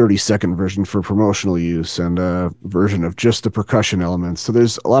there's a 30-second version for promotional use and a version of just the percussion elements. So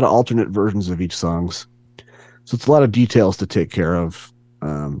there's a lot of alternate versions of each songs. So it's a lot of details to take care of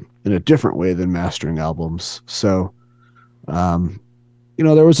in a different way than mastering albums. So,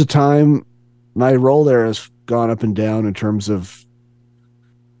 there was a time my role there has gone up and down in terms of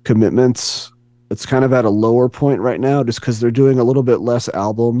commitments. It's kind of at a lower point right now just because they're doing a little bit less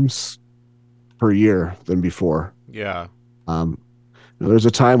albums per year than before. Yeah. Um, there's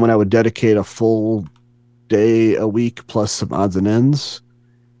a time when I would dedicate a full day a week plus some odds and ends,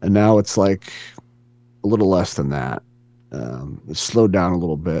 and now it's like a little less than that. It's slowed down a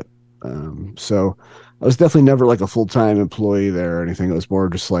little bit. So I was definitely never like a full-time employee there or anything. It was more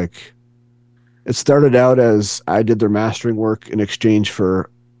just like it started out as I did their mastering work in exchange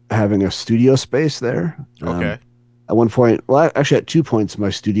for having a studio space there. Okay. At one point, well, actually at 2 points, my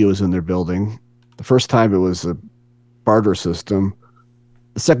studio was in their building. The first time it was a barter system.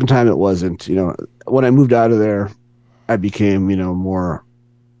 The second time it wasn't. When I moved out of there, I became, more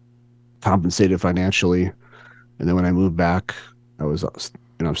compensated financially. And then when I moved back, I was,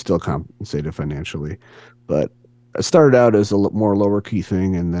 I'm still compensated financially. But it started out as a more lower key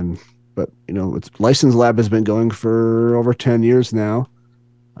thing. And then, but, it's License Lab has been going for over 10 years now.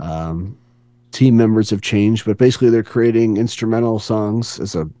 Team members have changed, but basically they're creating instrumental songs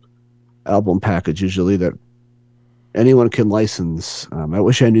as a album package usually that anyone can license. I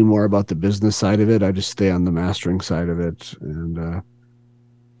wish I knew more about the business side of it. I just stay on the mastering side of it and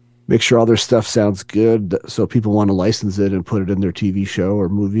make sure all their stuff sounds good so people want to license it and put it in their TV show or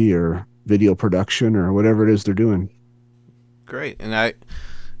movie or video production or whatever it is they're doing. Great.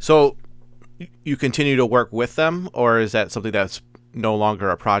 So you continue to work with them, or is that something that's no longer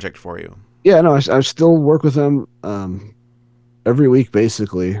a project for you? Yeah, no, I still work with them every week,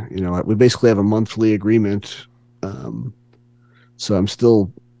 basically. We basically have a monthly agreement. So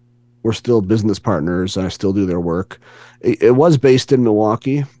we're still business partners, and I still do their work. It was based in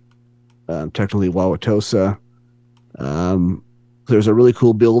Milwaukee, technically Wauwatosa. There's a really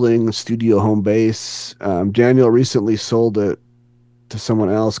cool building, studio home base. Daniel recently sold it to someone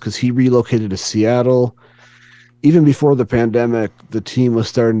else because he relocated to Seattle. Even before the pandemic, the team was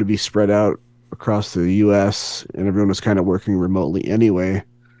starting to be spread out across the U.S. and everyone was kind of working remotely anyway.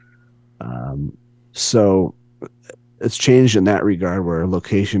 So it's changed in that regard where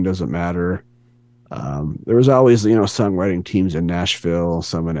location doesn't matter. There was always, songwriting teams in Nashville,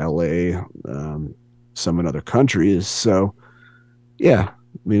 some in LA, some in other countries. So yeah,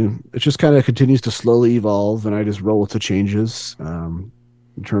 it just kind of continues to slowly evolve and I just roll with the changes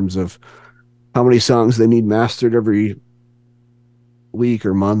in terms of how many songs they need mastered every week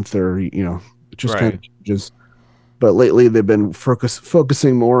or month or, it just kind of changes. But lately they've been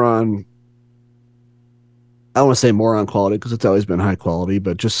focusing more on, I don't want to say more on quality because it's always been high quality,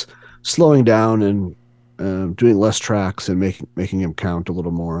 but just slowing down and doing less tracks and making them count a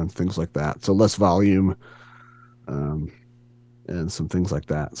little more and things like that. So less volume and some things like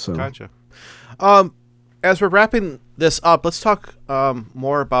that. So Gotcha. As we're wrapping this up, let's talk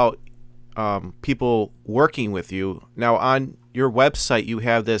more about people working with you. Now, on your website, you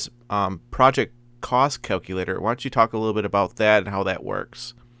have this project cost calculator. Why don't you talk a little bit about that and how that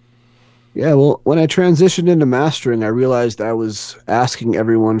works? Yeah, well, when I transitioned into mastering, I realized I was asking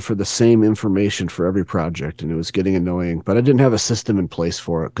everyone for the same information for every project, and it was getting annoying. But I didn't have a system in place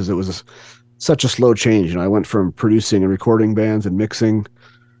for it because it was such a slow change. I went from producing and recording bands and mixing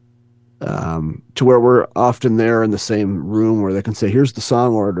to where we're often there in the same room where they can say, here's the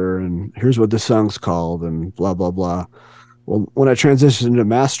song order and here's what this song's called and blah, blah, blah. Well, when I transitioned into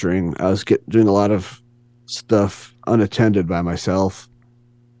mastering, I was doing a lot of stuff unattended by myself.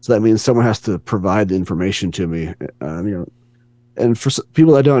 So that means someone has to provide the information to me. And for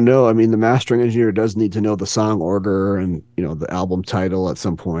people that don't know, the mastering engineer does need to know the song order and, the album title at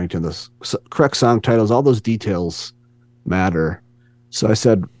some point and the correct song titles. All those details matter. So I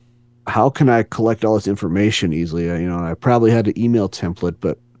said, how can I collect all this information easily? I probably had an email template,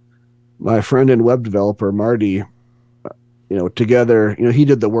 but my friend and web developer, Marty, together, he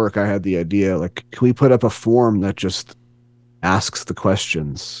did the work. I had the idea. Like, can we put up a form that just asks the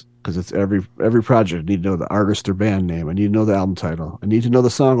questions? Because it's every project. I need to know the artist or band name. I need to know the album title. I need to know the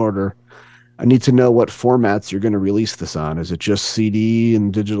song order. I need to know what formats you're going to release this on. Is it just CD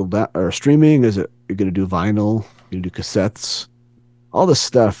and digital or streaming? Is it you're going to do vinyl? You do cassettes? All this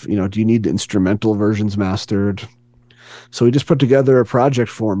stuff. Do you need the instrumental versions mastered? So we just put together a project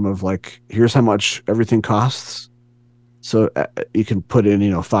form of like, here's how much everything costs. So you can put in,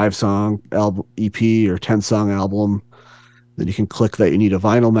 5-song album EP or 10-song album. Then you can click that you need a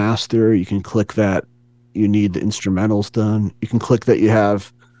vinyl master. You can click that you need the instrumentals done. You can click that you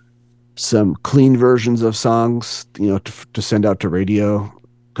have some clean versions of songs, to send out to radio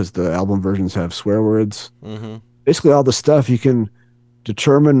because the album versions have swear words. Mm-hmm. Basically, all the stuff you can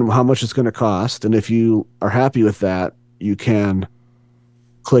determine how much it's going to cost. And if you are happy with that, you can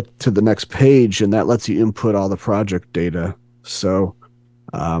click to the next page and that lets you input all the project data. So,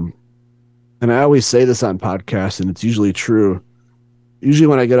 and I always say this on podcasts and it's usually true. Usually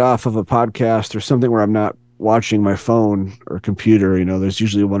when I get off of a podcast or something where I'm not watching my phone or computer, there's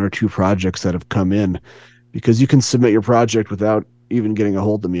usually 1 or 2 projects that have come in because you can submit your project without even getting a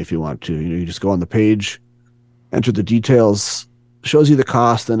hold of me if you want to. You just go on the page, enter the details, shows you the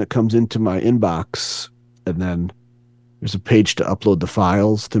cost, then it comes into my inbox, and then there's a page to upload the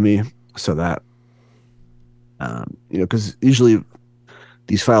files to me so that, because usually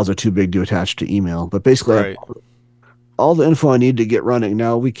these files are too big to attach to email. But basically, Right. I have all the info I need to get running.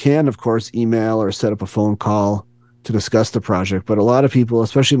 Now, we can, of course, email or set up a phone call to discuss the project. But a lot of people,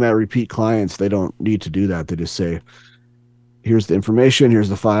 especially my repeat clients, they don't need to do that. They just say, here's the information, here's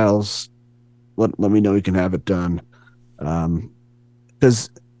the files. Let me know you can have it done. Because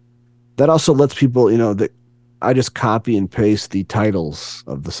that also lets people, that I just copy and paste the titles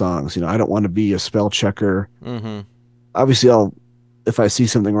of the songs. I don't want to be a spell checker. Mm-hmm. Obviously, if I see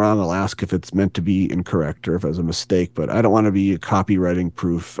something wrong, I'll ask if it's meant to be incorrect or if it was a mistake, but I don't want to be a copywriting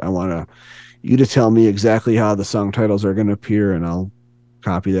proof. I want you to tell me exactly how the song titles are going to appear and I'll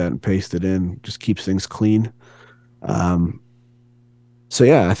copy that and paste it in. Just keeps things clean. So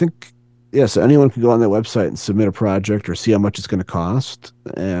yeah, I think, so anyone can go on their website and submit a project or see how much it's going to cost.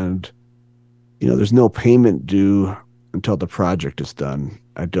 And, there's no payment due until the project is done.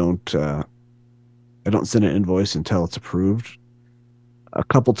 I don't send an invoice until it's approved. A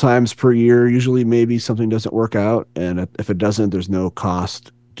couple times per year, usually maybe something doesn't work out. And if it doesn't, there's no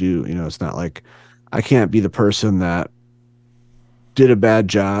cost due. It's not like I can't be the person that did a bad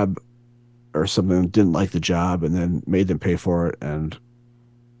job or something, didn't like the job and then made them pay for it and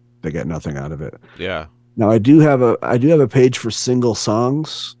they get nothing out of it. Yeah. Now I do have a page for single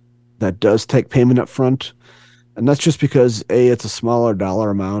songs that does take payment up front. And that's just because it's a smaller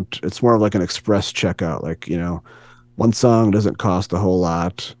dollar amount. It's more of like an express checkout. Like, one song doesn't cost a whole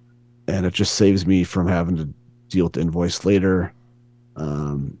lot and it just saves me from having to deal with the invoice later.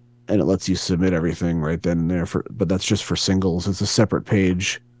 And it lets you submit everything right then and there but that's just for singles. It's a separate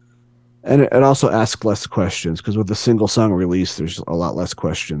page. And it also asks less questions because with the single song release, there's a lot less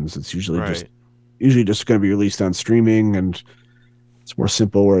questions. It's usually Right. just going to be released on streaming and it's more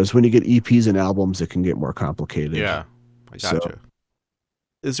simple. Whereas when you get EPs and albums, it can get more complicated. Yeah, I gotcha.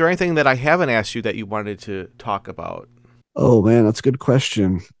 Is there anything that I haven't asked you that you wanted to talk about? Oh man, that's a good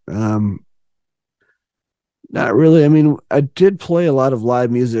question. Not really. I mean, I did play a lot of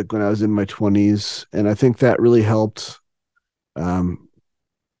live music when I was in my 20s, and I think that really helped. I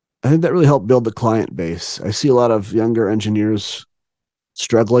think that really helped build the client base. I see a lot of younger engineers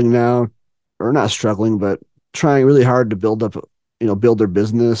struggling now, or not struggling, but trying really hard to build their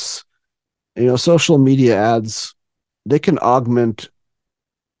business. Social media ads, they can augment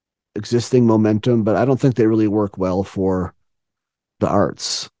existing momentum, but I don't think they really work well for the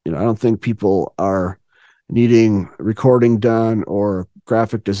arts. I don't think people are needing recording done or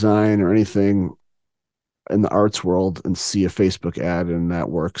graphic design or anything in the arts world and see a Facebook ad and that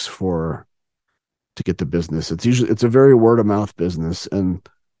works to get the business. It's a very word of mouth business. And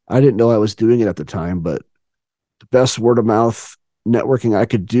I didn't know I was doing it at the time, but the best word of mouth networking I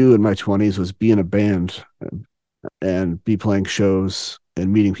could do in my 20s was be in a band and be playing shows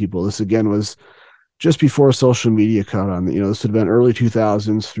and meeting people. This again was just before social media caught on. This would have been early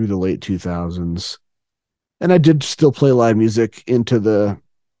 2000s through the late 2000s. And I did still play live music into the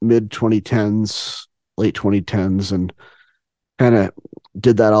mid 2010s, late 2010s, and kind of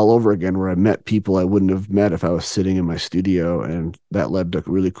did that all over again where I met people I wouldn't have met if I was sitting in my studio. And that led to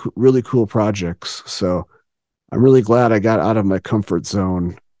really, really cool projects. So I'm really glad I got out of my comfort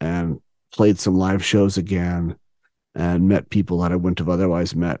zone and played some live shows again, and met people that I wouldn't have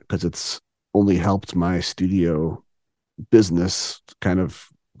otherwise met, because it's only helped my studio business kind of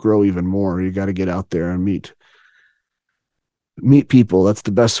grow even more. You got to get out there and meet people. That's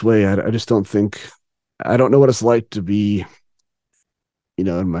the best way. I just don't think, I don't know what it's like to be,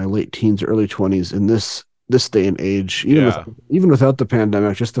 in my late teens, early 20s in this day and age, Yeah. even without the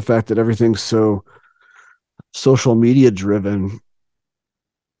pandemic. Just the fact that everything's so social media driven.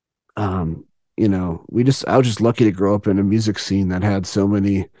 Um, I was just lucky to grow up in a music scene that had so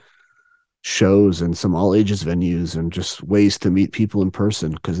many shows and some all ages venues and just ways to meet people in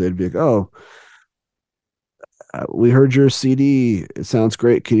person, because they'd be like, "Oh, we heard your CD. It sounds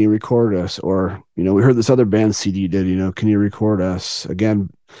great. Can you record us?" Or, we heard this other band CD you did. Can you record us? Again,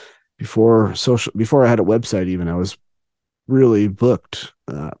 before I had a website, even, I was really booked.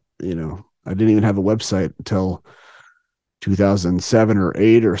 I didn't even have a website until 2007 or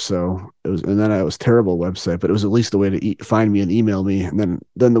 8 or so. And then I was terrible website, but it was at least a way to find me and email me. And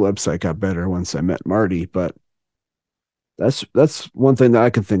then the website got better once I met Marty. But that's one thing that I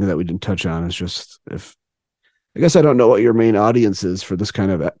can think of that we didn't touch on, is just, if I guess I don't know what your main audience is for this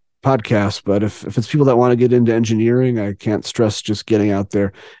kind of podcast, but if it's people that want to get into engineering, I can't stress just getting out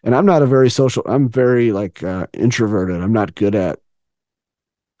there. And I'm not a very social, I'm very like introverted. I'm not good at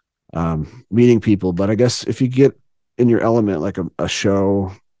meeting people, but I guess if you get in your element, like a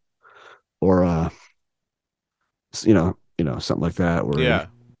show or something like that, where you Yeah.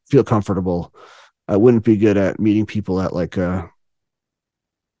 feel comfortable. I wouldn't be good at meeting people at like a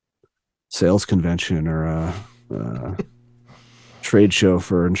sales convention or a trade show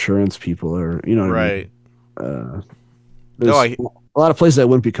for insurance people, or what I mean. Right. No, There's a lot of places I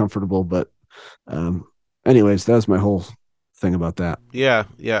wouldn't be comfortable, but anyways, that was my whole thing about that. yeah,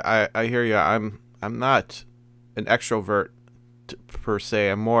 I hear you. I'm not an extrovert per se.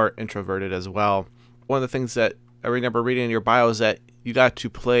 I'm more introverted as well. One of the things that I remember reading in your bio is that you got to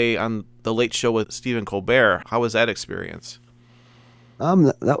play on the Late Show with Stephen Colbert. How was that experience?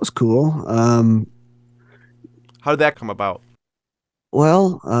 That was cool. How did that come about?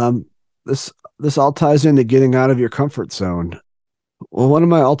 Well, this all ties into getting out of your comfort zone. Well, one of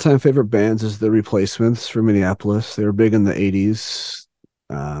my all-time favorite bands is The Replacements from Minneapolis. They were big in the 80s,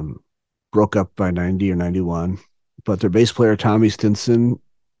 broke up by 90 or 91. But their bass player, Tommy Stinson,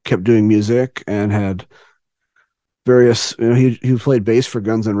 kept doing music and had various, he played bass for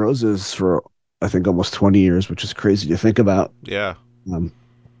Guns N' Roses for, I think, almost 20 years, which is crazy to think about. Yeah. Um,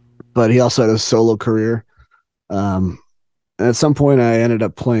 but he also had a solo career. And at some point, I ended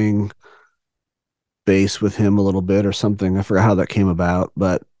up playing bass with him a little bit or something. I forgot how that came about,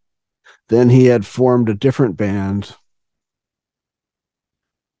 but then he had formed a different band,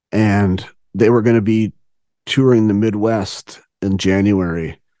 and they were going to be touring the Midwest in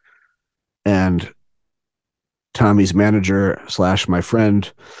January. And Tommy's manager / my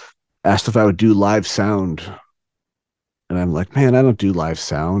friend asked if I would do live sound. And I'm like, man, I don't do live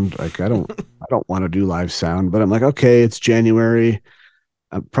sound. Like, I don't want to do live sound, but I'm like, okay, it's January.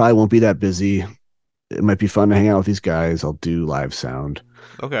 I probably won't be that busy. It might be fun to hang out with these guys. I'll do live sound.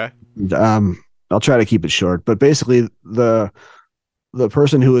 Okay. And, I'll try to keep it short, but basically the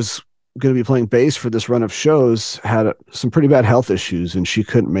person who was going to be playing bass for this run of shows had some pretty bad health issues, and she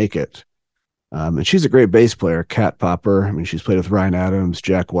couldn't make it. And she's a great bass player, Kat Popper. I mean, she's played with Ryan Adams,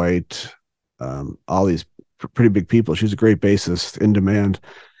 Jack White, all these pretty big people. She's a great bassist, in demand.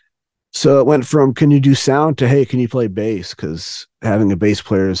 So it went from, can you do sound, to, hey, can you play bass? Because having a bass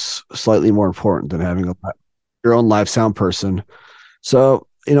player is slightly more important than having your own live sound person. So,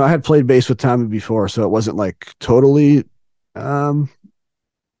 I had played bass with Tommy before, so it wasn't like totally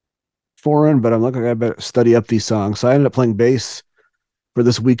foreign, but I'm like, I better study up these songs. So I ended up playing bass for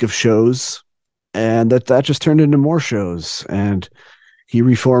this week of shows, and that just turned into more shows. And he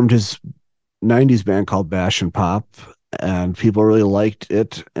reformed his 90s band called Bash and Pop, and people really liked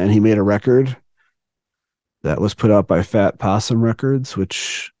it. And he made a record that was put out by Fat Possum Records,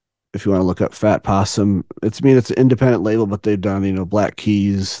 which, if you want to look up Fat Possum, it's an independent label, but they've done, Black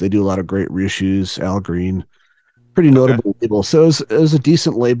Keys. They do a lot of great reissues, Al Green, pretty notable label. So it was a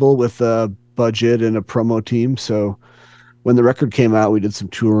decent label with a budget and a promo team. So when the record came out, we did some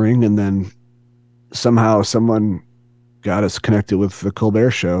touring, and then somehow someone got us connected with the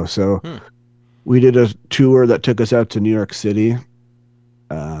Colbert Show. So we did a tour that took us out to New York City.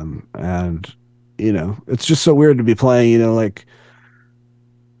 And, it's just so weird to be playing, like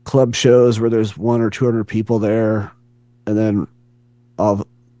club shows where there's 100 or 200 people there. And then all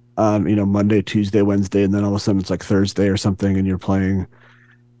on, Monday, Tuesday, Wednesday. And then all of a sudden it's like Thursday or something, and you're playing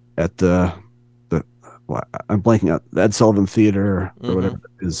at I'm blanking out, the Ed Sullivan Theater or whatever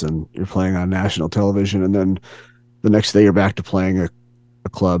it is, and you're playing on national television, and then the next day you're back to playing a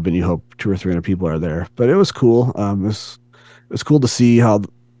club, and you hope 200 or 300 people are there. But it was cool. It was cool to see how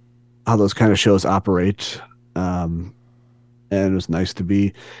those kind of shows operate. And it was nice to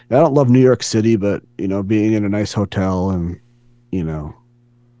be. I don't love New York City, but being in a nice hotel, and you know,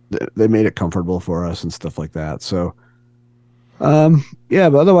 they made it comfortable for us and stuff like that. So, yeah,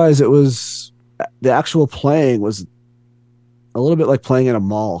 but otherwise, it was the actual playing was a little bit like playing in a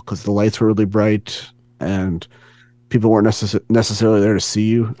mall because the lights were really bright and people weren't necessarily there to see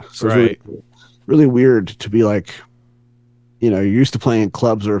you. So it was really, Right. really weird to be like, you're used to playing in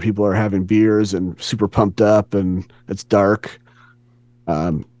clubs where people are having beers and super pumped up and it's dark,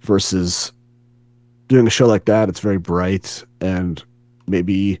 versus doing a show like that. It's very bright, and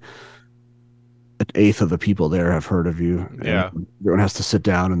maybe an eighth of the people there have heard of you, and Yeah. everyone has to sit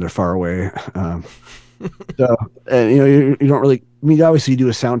down and they're far away. So, and you don't really. I mean, obviously you do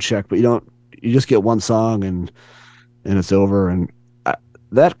a sound check, but you don't. You just get one song and it's over. And I,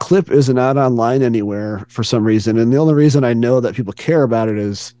 that clip is not online anywhere for some reason. And the only reason I know that people care about it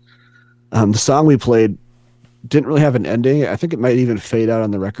is the song we played didn't really have an ending. I think it might even fade out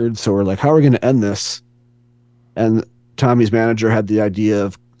on the record. So we're like, how are we going to end this? And Tommy's manager had the idea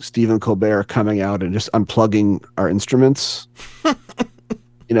of Stephen Colbert coming out and just unplugging our instruments,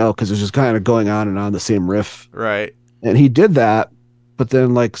 because it's just kind of going on and on the same riff. Right. And he did that, but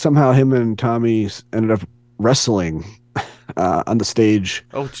then like somehow him and Tommy ended up wrestling on the stage.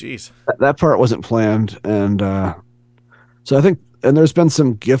 Oh, geez. That part wasn't planned, and so I think, and there's been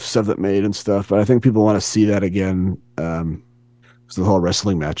some gifs of it made and stuff, but I think people want to see that again. It's the whole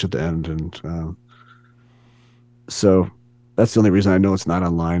wrestling match at the end, and so that's the only reason I know it's not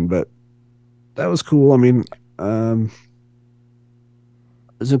online. But that was cool. I mean,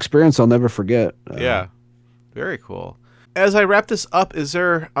 it's an experience I'll never forget. Yeah. Very cool. As I wrap this up, is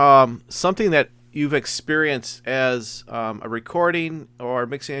there something that you've experienced as a recording or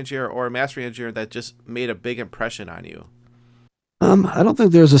mixing engineer or a mastering engineer that just made a big impression on you? I don't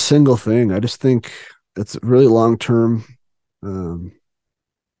think there's a single thing. I just think it's really long term. Um,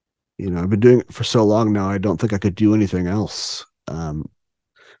 I've been doing it for so long now. I don't think I could do anything else.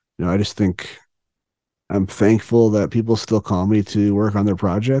 I just think I'm thankful that people still call me to work on their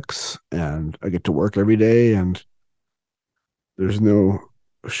projects, and I get to work every day, and there's no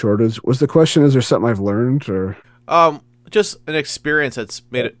shortage. Was the question, is there something I've learned, or Just an experience that's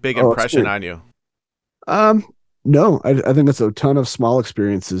made a big oh, impression experience? on you. Um, no, I think it's a ton of small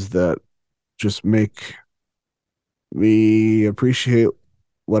experiences that just make me appreciate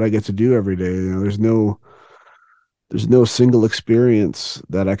what I get to do every day. There's no single experience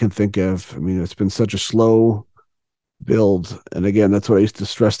that I can think of. I mean, it's been such a slow build. And again, that's what I used to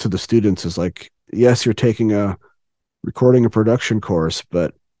stress to the students is like, yes, you're taking a recording a production course,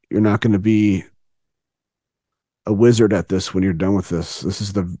 but you're not going to be a wizard at this when you're done with this. This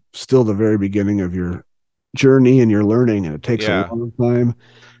is still the very beginning of your journey and your learning, and it takes a Yeah. long time.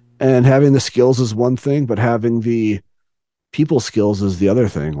 And having the skills is one thing, but having the people skills is the other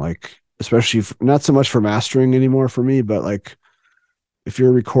thing. Like, especially not so much for mastering anymore for me, but like if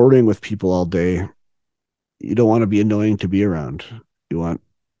you're recording with people all day, you don't want to be annoying to be around. You want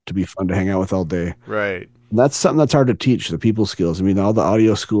to be fun to hang out with all day. Right. And that's something that's hard to teach, the people skills. I mean, all the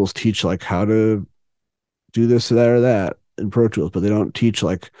audio schools teach like how to do this, that, or that in Pro Tools, but they don't teach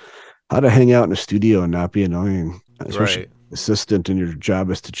like how to hang out in a studio and not be annoying, especially Right. assistant. And your job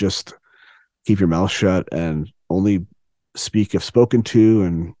is to just keep your mouth shut and only speak if spoken to,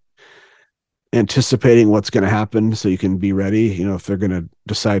 and anticipating what's going to happen so you can be ready. If they're going to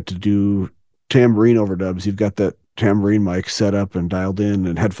decide to do tambourine overdubs, you've got that tambourine mic set up and dialed in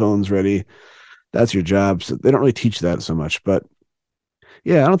and headphones ready. That's your job. So they don't really teach that so much. But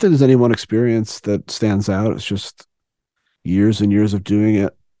yeah, I don't think there's any one experience that stands out. It's just years and years of doing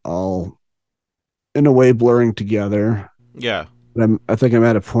it, all in a way blurring together. Yeah. But I think I'm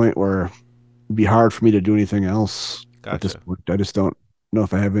at a point where it'd be hard for me to do anything else at this Gotcha. point. I just don't know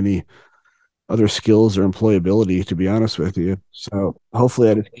if I have any other skills or employability, to be honest with you. So hopefully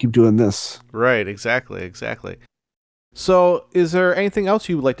I just keep doing this. Right. Exactly. Exactly. So, is there anything else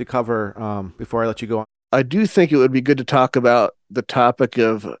you would like to cover before I let you go on? I do think it would be good to talk about the topic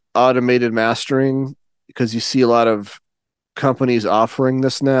of automated mastering, because you see a lot of companies offering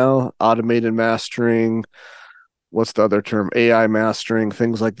this now, automated mastering, what's the other term, AI mastering,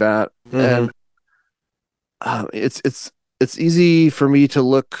 things like that. Mm-hmm. And it's easy for me to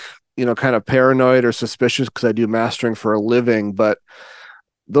look, kind of paranoid or suspicious because I do mastering for a living, but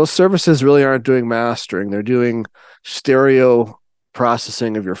those services really aren't doing mastering. They're doing stereo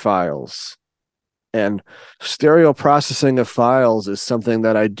processing of your files. And stereo processing of files is something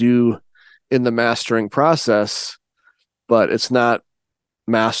that I do in the mastering process, but it's not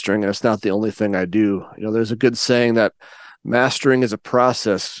mastering, and it's not the only thing I do. There's a good saying that mastering is a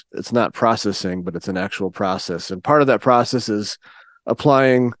process. It's not processing, but it's an actual process. And part of that process is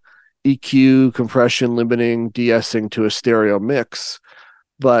applying EQ, compression, limiting, de-essing to a stereo mix,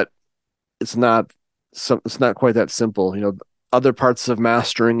 but it's not quite that simple. Other parts of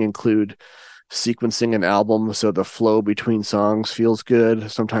mastering include sequencing an album so the flow between songs feels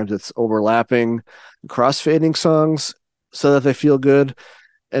good. Sometimes it's overlapping, crossfading songs so that they feel good.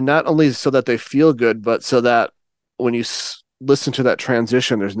 And not only so that they feel good, but so that when you listen to that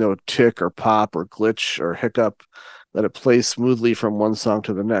transition, there's no tick or pop or glitch or hiccup, that it plays smoothly from one song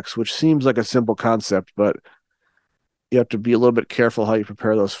to the next, which seems like a simple concept, but you have to be a little bit careful how you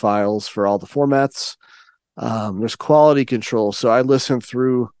prepare those files for all the formats. There's quality control. So I listen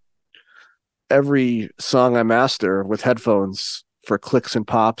through every song I master with headphones for clicks and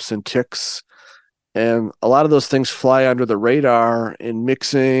pops and ticks. And a lot of those things fly under the radar in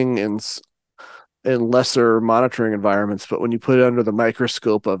mixing and in lesser monitoring environments. But when you put it under the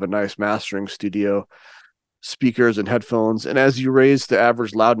microscope of a nice mastering studio, speakers and headphones, and as you raise the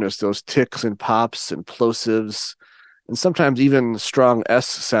average loudness, those ticks and pops and plosives, and sometimes even strong S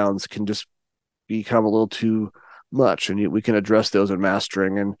sounds can just become a little too much. And we can address those in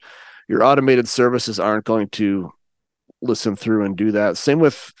mastering. And your automated services aren't going to listen through and do that. Same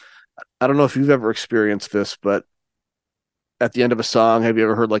with, I don't know if you've ever experienced this, but at the end of a song, have you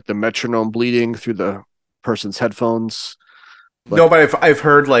ever heard like the metronome bleeding through the person's headphones? No, but I've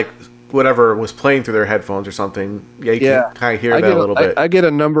heard like whatever was playing through their headphones or something. Yeah, you can kind of hear that a little bit. I get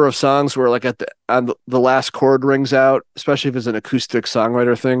a number of songs where like on the last chord rings out, especially if it's an acoustic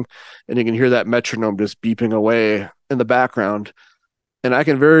songwriter thing, and you can hear that metronome just beeping away in the background. And I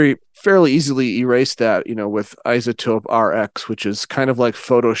can fairly easily erase that, with Isotope RX, which is kind of like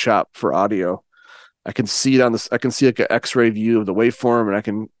Photoshop for audio. I can see it I can see like an X-ray view of the waveform,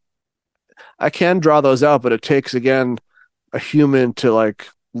 and I can draw those out, but it takes, again, a human to like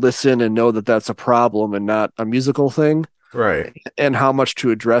listen and know that that's a problem and not a musical thing. Right. And how much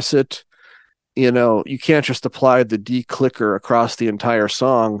to address it. You can't just apply the declicker across the entire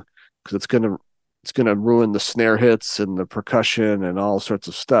song, because it's going to ruin the snare hits and the percussion and all sorts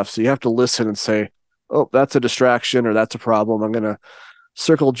of stuff. So you have to listen and say, oh, that's a distraction or that's a problem. I'm going to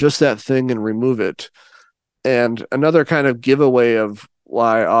circle just that thing and remove it. And another kind of giveaway of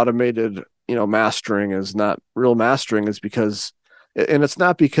why automated, mastering is not real mastering is because, and it's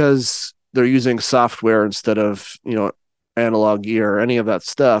not because they're using software instead of, analog gear or any of that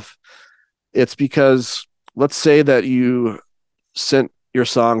stuff. It's because, let's say that you sent your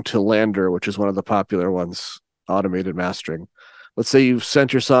song to Lander, which is one of the popular ones, automated mastering. Let's say you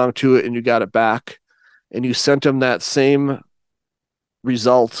sent your song to it and you got it back, and you sent them that same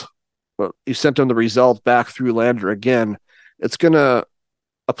result. Well, you sent them the result back through Lander again. It's going to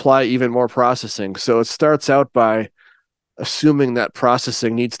apply even more processing. So it starts out by assuming that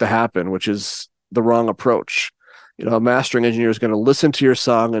processing needs to happen, which is the wrong approach. A mastering engineer is going to listen to your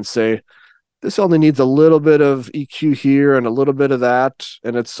song and say, this only needs a little bit of EQ here and a little bit of that,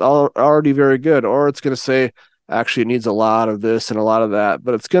 and it's already very good. Or it's going to say, actually, it needs a lot of this and a lot of that,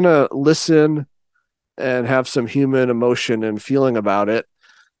 but it's going to listen and have some human emotion and feeling about it.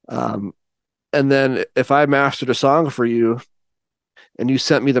 And then if I mastered a song for you and you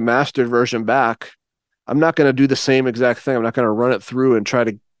sent me the mastered version back, I'm not going to do the same exact thing. I'm not going to run it through and try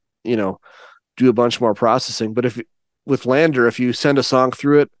to, do a bunch more processing. But with Lander, if you send a song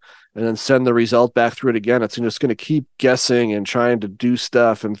through it and then send the result back through it again, it's just going to keep guessing and trying to do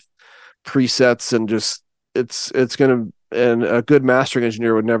stuff and presets, and just it's going to, and a good mastering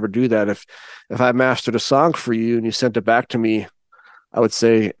engineer would never do that. If I mastered a song for you and you sent it back to me, I would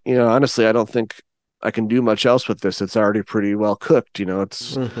say, honestly, I don't think I can do much else with this. It's already pretty well cooked.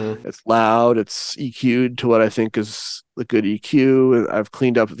 It's loud, it's EQ'd to what I think is the good EQ. I've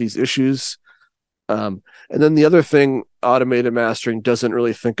cleaned up these issues. And then the other thing automated mastering doesn't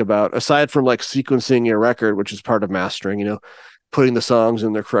really think about, aside from like sequencing your record, which is part of mastering, putting the songs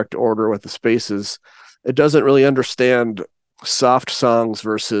in their correct order with the spaces, it doesn't really understand soft songs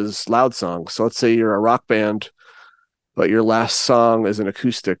versus loud songs. So let's say you're a rock band, but your last song is an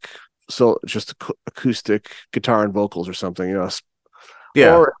acoustic, so just acoustic guitar and vocals or something,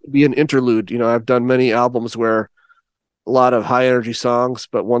 Yeah. Or be an interlude. I've done many albums where a lot of high energy songs,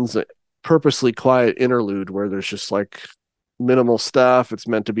 but one's a purposely quiet interlude where there's just like minimal stuff. It's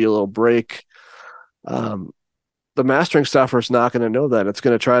meant to be a little break. The mastering software is not going to know that. It's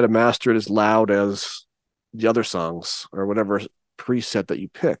going to try to master it as loud as the other songs or whatever preset that you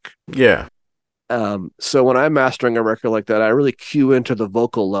pick. Yeah. So when I'm mastering a record like that, I really cue into the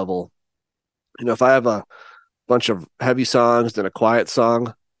vocal level. If I have a bunch of heavy songs and a quiet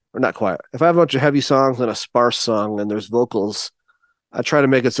song, or not quiet, if I have a bunch of heavy songs and a sparse song and there's vocals, I try to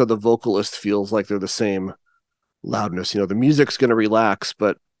make it so the vocalist feels like they're the same loudness. The music's going to relax,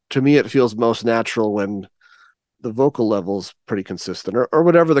 but to me, it feels most natural when the vocal level's pretty consistent, or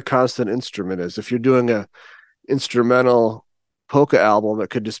whatever the constant instrument is. If you're doing a instrumental polka album, it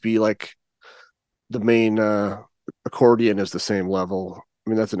could just be like the main accordion is the same level. I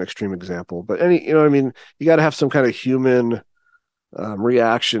mean, that's an extreme example, but you got to have some kind of human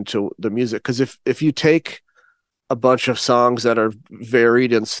reaction to the music. Because if you take a bunch of songs that are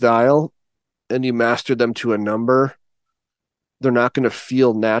varied in style and you master them to a number, they're not going to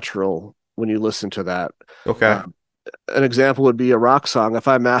feel natural when you listen to that. Okay. An example would be a rock song. If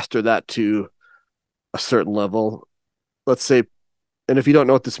I master that to a certain level, let's say, and if you don't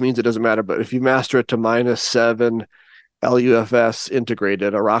know what this means, it doesn't matter, but if you master it to -7 LUFS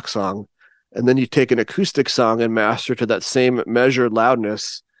integrated, a rock song, and then you take an acoustic song and master to that same measured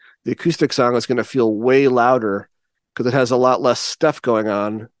loudness, the acoustic song is going to feel way louder because it has a lot less stuff going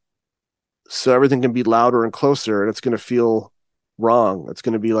on. So everything can be louder and closer, and it's going to feel wrong. It's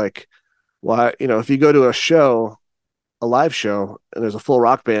going to be like, why, if you go to a live show, and there's a full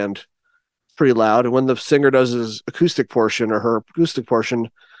rock band, pretty loud. And when the singer does his acoustic portion or her acoustic portion,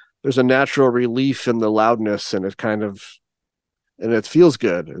 there's a natural relief in the loudness, and it feels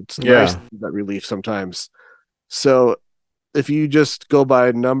good. It's nice, that relief sometimes. So if you just go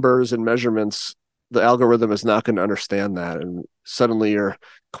by numbers and measurements, the algorithm is not going to understand that. And suddenly your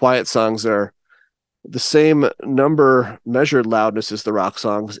quiet songs are the same number measured loudness as the rock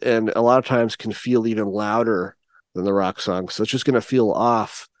songs, and a lot of times can feel even louder than the rock songs. So it's just going to feel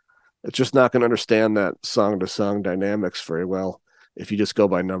off. It's just not going to understand that song to song dynamics very well if you just go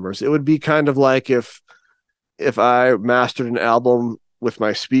by numbers. It would be kind of like if I mastered an album with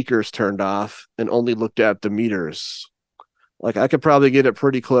my speakers turned off and only looked at the meters. Like, I could probably get it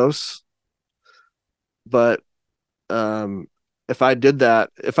pretty close, but if I did that,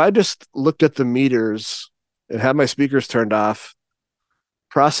 if I just looked at the meters and had my speakers turned off,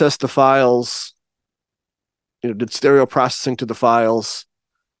 processed the files, did stereo processing to the files,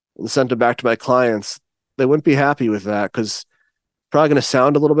 and sent it back to my clients, they wouldn't be happy with that because it's probably going to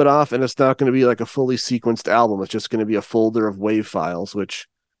sound a little bit off, and it's not going to be like a fully sequenced album. It's just going to be a folder of WAV files, which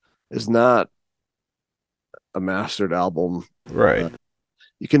is not a mastered album. Right.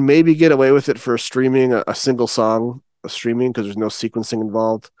 You can maybe get away with it for streaming a single song, streaming, because there's no sequencing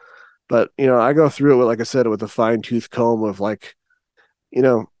involved. But, I go through it with, like I said, with a fine tooth comb of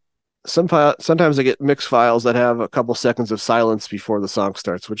sometimes I get mix files that have a couple seconds of silence before the song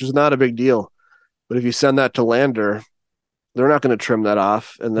starts, which is not a big deal. But if you send that to Lander, they're not going to trim that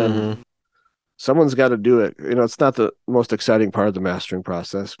off. And then someone's got to do it. It's not the most exciting part of the mastering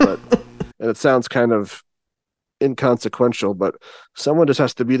process, but, and it sounds kind of inconsequential, but someone just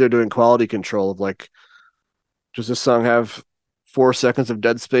has to be there doing quality control of does this song have 4 seconds of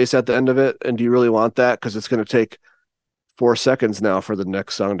dead space at the end of it? And do you really want that? Because it's going to take 4 seconds now for the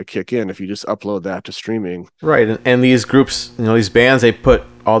next song to kick in if you just upload that to streaming. Right. And these groups, these bands, they put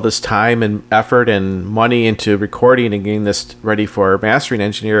all this time and effort and money into recording and getting this ready for a mastering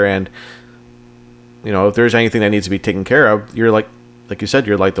engineer. And, if there's anything that needs to be taken care of, you're like you said,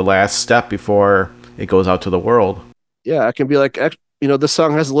 you're like the last step before it goes out to the world. Yeah, it can be like, this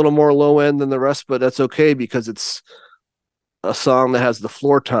song has a little more low end than the rest, but that's okay because it's a song that has the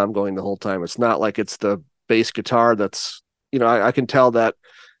floor tom going the whole time. It's not like it's the bass guitar that's, I can tell that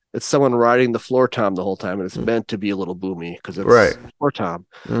it's someone riding the floor tom the whole time, and it's meant to be a little boomy because it's right. Floor tom.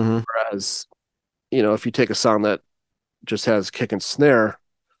 Whereas, if you take a song that just has kick and snare,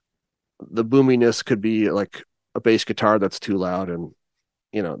 the boominess could be like a bass guitar that's too loud, and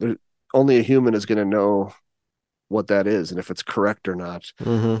only a human is going to know what that is and if it's correct or not.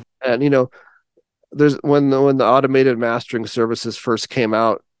 And there's when the automated mastering services first came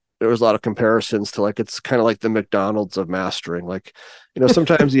out, there was a lot of comparisons to it's kind of like the McDonald's of mastering.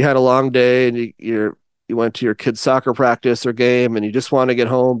 Sometimes you had a long day and you went to your kid's soccer practice or game and you just want to get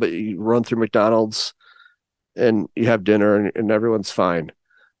home, but you run through McDonald's and you have dinner and everyone's fine.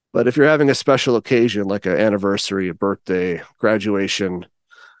 But if you're having a special occasion like an anniversary, a birthday, graduation,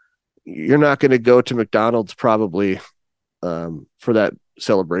 you're not going to go to McDonald's probably for that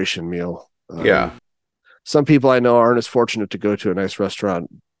celebration meal. Some people I know aren't as fortunate to go to a nice restaurant,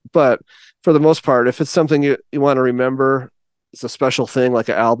 but for the most part, if it's something you want to remember, it's a special thing like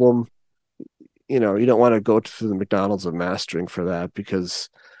an album, you don't want to go to the McDonald's of mastering for that because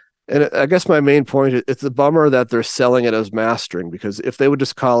And I guess my main point, it's a bummer that they're selling it as mastering, because if they would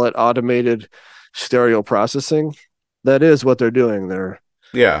just call it automated stereo processing, that is what they're doing. They're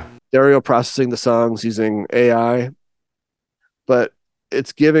stereo processing the songs using AI, but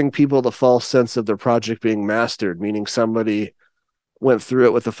it's giving people the false sense of their project being mastered, meaning somebody went through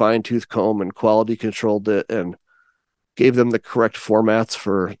it with a fine-tooth comb and quality controlled it and gave them the correct formats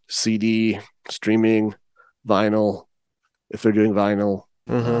for CD, streaming, vinyl, if they're doing vinyl.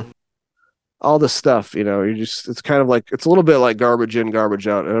 All this stuff, it's kind of like, it's a little bit like garbage in, garbage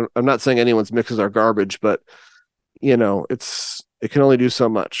out. And I'm not saying anyone's mixes are garbage, but it can only do so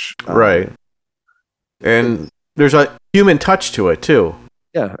much. Right. And there's a human touch to it too.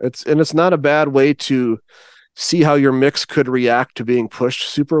 Yeah. It's not a bad way to see how your mix could react to being pushed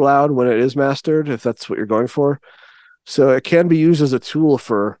super loud when it is mastered, if that's what you're going for. So it can be used as a tool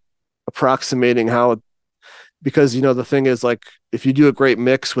for approximating how, because, the thing is, like, if you do a great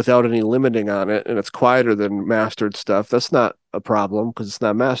mix without any limiting on it and it's quieter than mastered stuff, that's not a problem because it's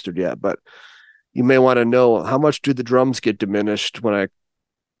not mastered yet. But you may want to know, how much do the drums get diminished when I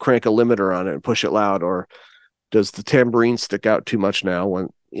crank a limiter on it and push it loud, or does the tambourine stick out too much now when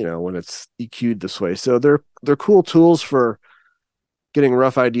it's EQ'd this way? So they're cool tools for getting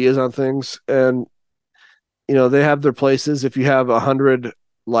rough ideas on things. And, they have their places. If you have 100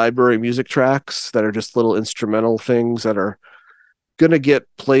 library music tracks that are just little instrumental things that are going to get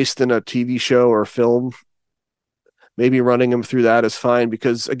placed in a TV show or film, maybe running them through that is fine,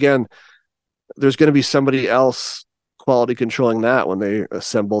 because again, there's going to be somebody else quality controlling that when they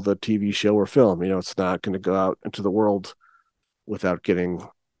assemble the TV show or film. It's not going to go out into the world without getting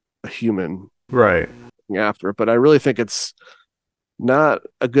a human right after it. But I really think it's not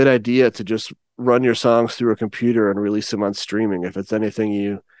a good idea to just run your songs through a computer and release them on streaming if it's anything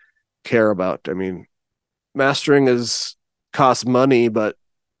you care about. I mean, mastering costs money, but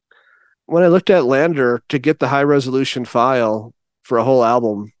when I looked at Lander to get the high resolution file for a whole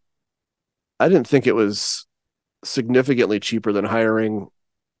album, I didn't think it was significantly cheaper than hiring,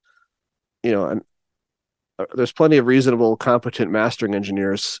 and there's plenty of reasonable, competent mastering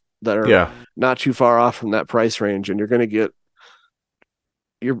engineers that are not too far off from that price range, and you're going to get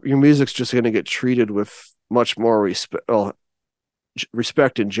your music's just going to get treated with much more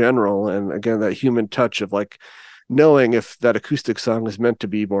respect in general. And again, that human touch of like knowing if that acoustic song is meant to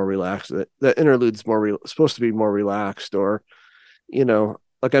be more relaxed, that interlude's supposed to be more relaxed, or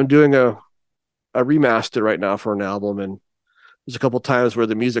like I'm doing a remaster right now for an album, and there's a couple times where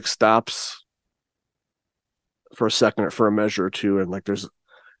the music stops for a second or for a measure or two, and like there's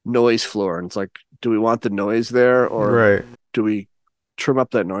noise floor, and it's like, do we want the noise there, or do we trim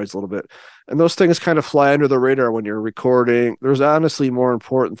up that noise a little bit? And those things kind of fly under the radar when you're recording. There's honestly more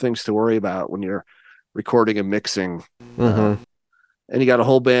important things to worry about when you're recording and mixing. And you got a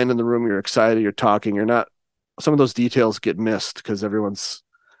whole band in the room, you're excited, you're talking, some of those details get missed because everyone's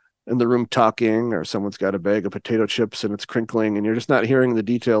in the room talking, or someone's got a bag of potato chips and it's crinkling and you're just not hearing the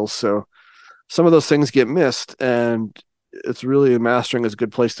details. So some of those things get missed, and it's really, mastering is a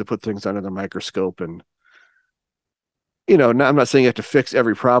good place to put things under the microscope. And I'm not saying you have to fix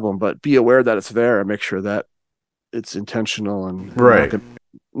every problem, but be aware that it's there and make sure that it's intentional and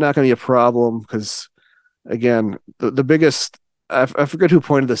not going to be a problem. Because again, the biggest, I forget who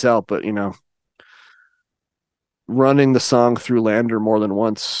pointed this out, but running the song through Lander more than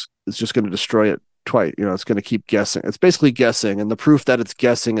once is just going to destroy it twice. It's going to keep guessing. It's basically guessing, and the proof that it's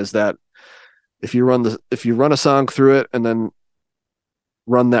guessing is that if you run a song through it and then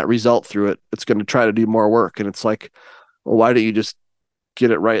run that result through it, it's going to try to do more work. And it's like, well, why don't you just get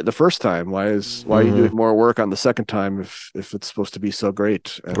it right the first time? Why are you doing more work on the second time if it's supposed to be so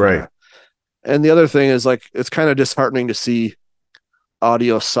great? And, and the other thing is, like, it's kind of disheartening to see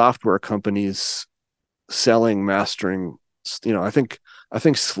audio software companies selling mastering. I think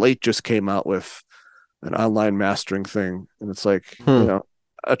Slate just came out with an online mastering thing, and it's like,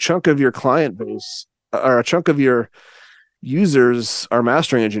 a chunk of your client base or a chunk of your users are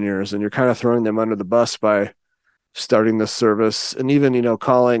mastering engineers, and you're kind of throwing them under the bus by starting this service. And even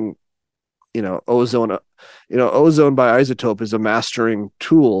calling Ozone Ozone by Isotope is a mastering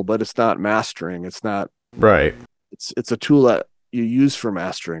tool, but it's not mastering. It's not it's a tool that you use for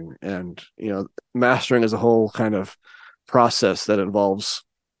mastering. And mastering is a whole kind of process that involves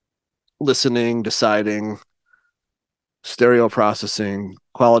listening, deciding, stereo processing,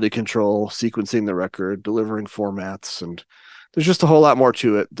 quality control, sequencing the record, delivering formats, and there's just a whole lot more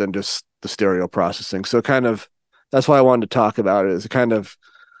to it than just the stereo processing. So that's why I wanted to talk about it. Is it kind of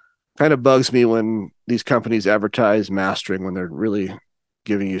bugs me when these companies advertise mastering when they're really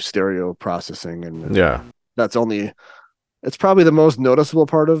giving you stereo processing. And it's probably the most noticeable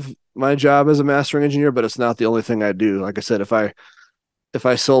part of my job as a mastering engineer, but it's not the only thing I do. Like I said, if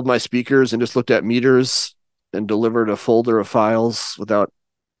I sold my speakers and just looked at meters and delivered a folder of files without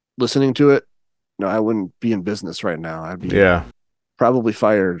listening to it, no, I wouldn't be in business right now. I'd be probably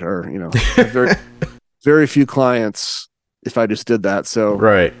fired, or very very few clients if I just did that. So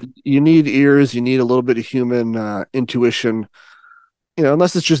right. You need ears, you need a little bit of human intuition.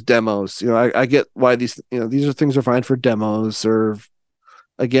 Unless it's just demos. I get why these are things are fine for demos, or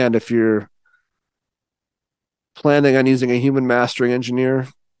again, if you're planning on using a human mastering engineer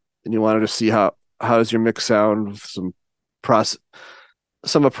and you wanted to see how does your mix sound with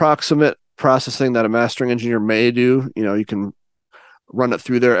some approximate processing that a mastering engineer may do, you can run it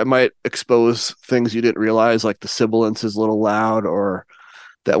through there. It might expose things you didn't realize, like the sibilance is a little loud, or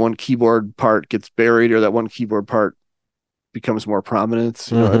that one keyboard part gets buried, or that one keyboard part becomes more prominent.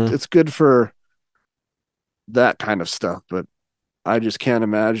 It's good for that kind of stuff, but I just can't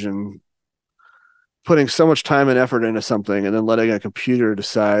imagine putting so much time and effort into something and then letting a computer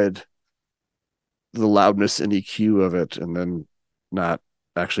decide the loudness and EQ of it and then not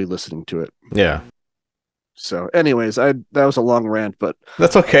actually listening to it. Yeah. So anyways, that was a long rant, but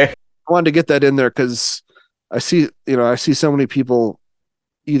that's okay. I wanted to get that in there because I see so many people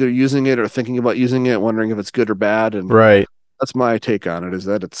either using it or thinking about using it, wondering if it's good or bad. And right. That's my take on it, is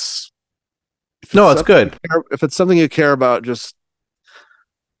that it's good. If it's something you care about, it's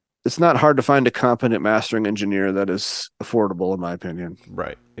not hard to find a competent mastering engineer that is affordable, in my opinion.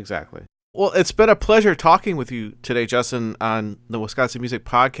 Right. Exactly. Well, it's been a pleasure talking with you today, Justin, on the Wisconsin Music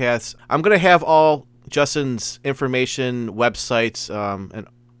Podcast. I'm going to have all Justin's information, websites,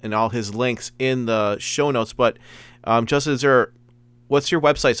 and all his links in the show notes. But Justin, what's your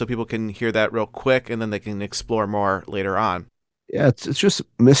website so people can hear that real quick and then they can explore more later on? Yeah, it's just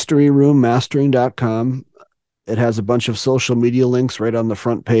mysteryroommastering.com. It has a bunch of social media links right on the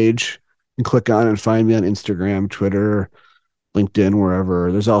front page. You can click on and find me on Instagram, Twitter, LinkedIn,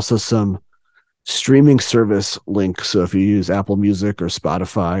 wherever. There's also some streaming service links. So if you use Apple Music or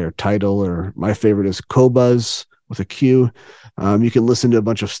Spotify or Tidal, or my favorite is Qobuz with a Q, you can listen to a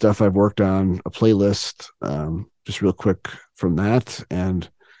bunch of stuff I've worked on, a playlist, just real quick from that. And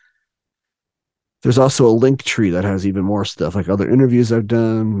there's also a link tree that has even more stuff, like other interviews I've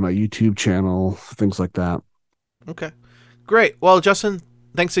done, my YouTube channel, things like that. Okay, great. Well, Justin,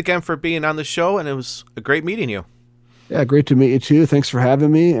 thanks again for being on the show, and it was a great meeting you. Yeah, great to meet you too. Thanks for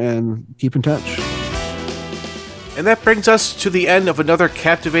having me, and keep in touch. And that brings us to the end of another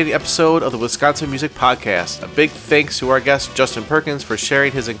captivating episode of the Wisconsin Music Podcast. A big thanks to our guest, Justin Perkins, for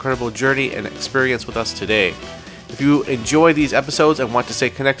sharing his incredible journey and experience with us today. If you enjoy these episodes and want to stay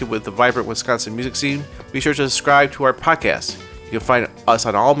connected with the vibrant Wisconsin music scene, be sure to subscribe to our podcast. You can find us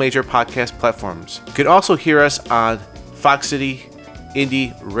on all major podcast platforms. You can also hear us on Fox City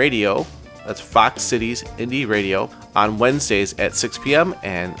Indie Radio. That's Fox City's Indie Radio on Wednesdays at 6 p.m.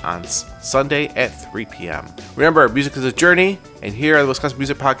 and on Sunday at 3 p.m. Remember, music is a journey, and here on the Wisconsin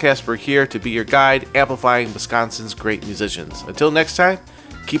Music Podcast, we're here to be your guide, amplifying Wisconsin's great musicians. Until next time,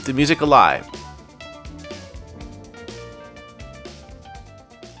 keep the music alive.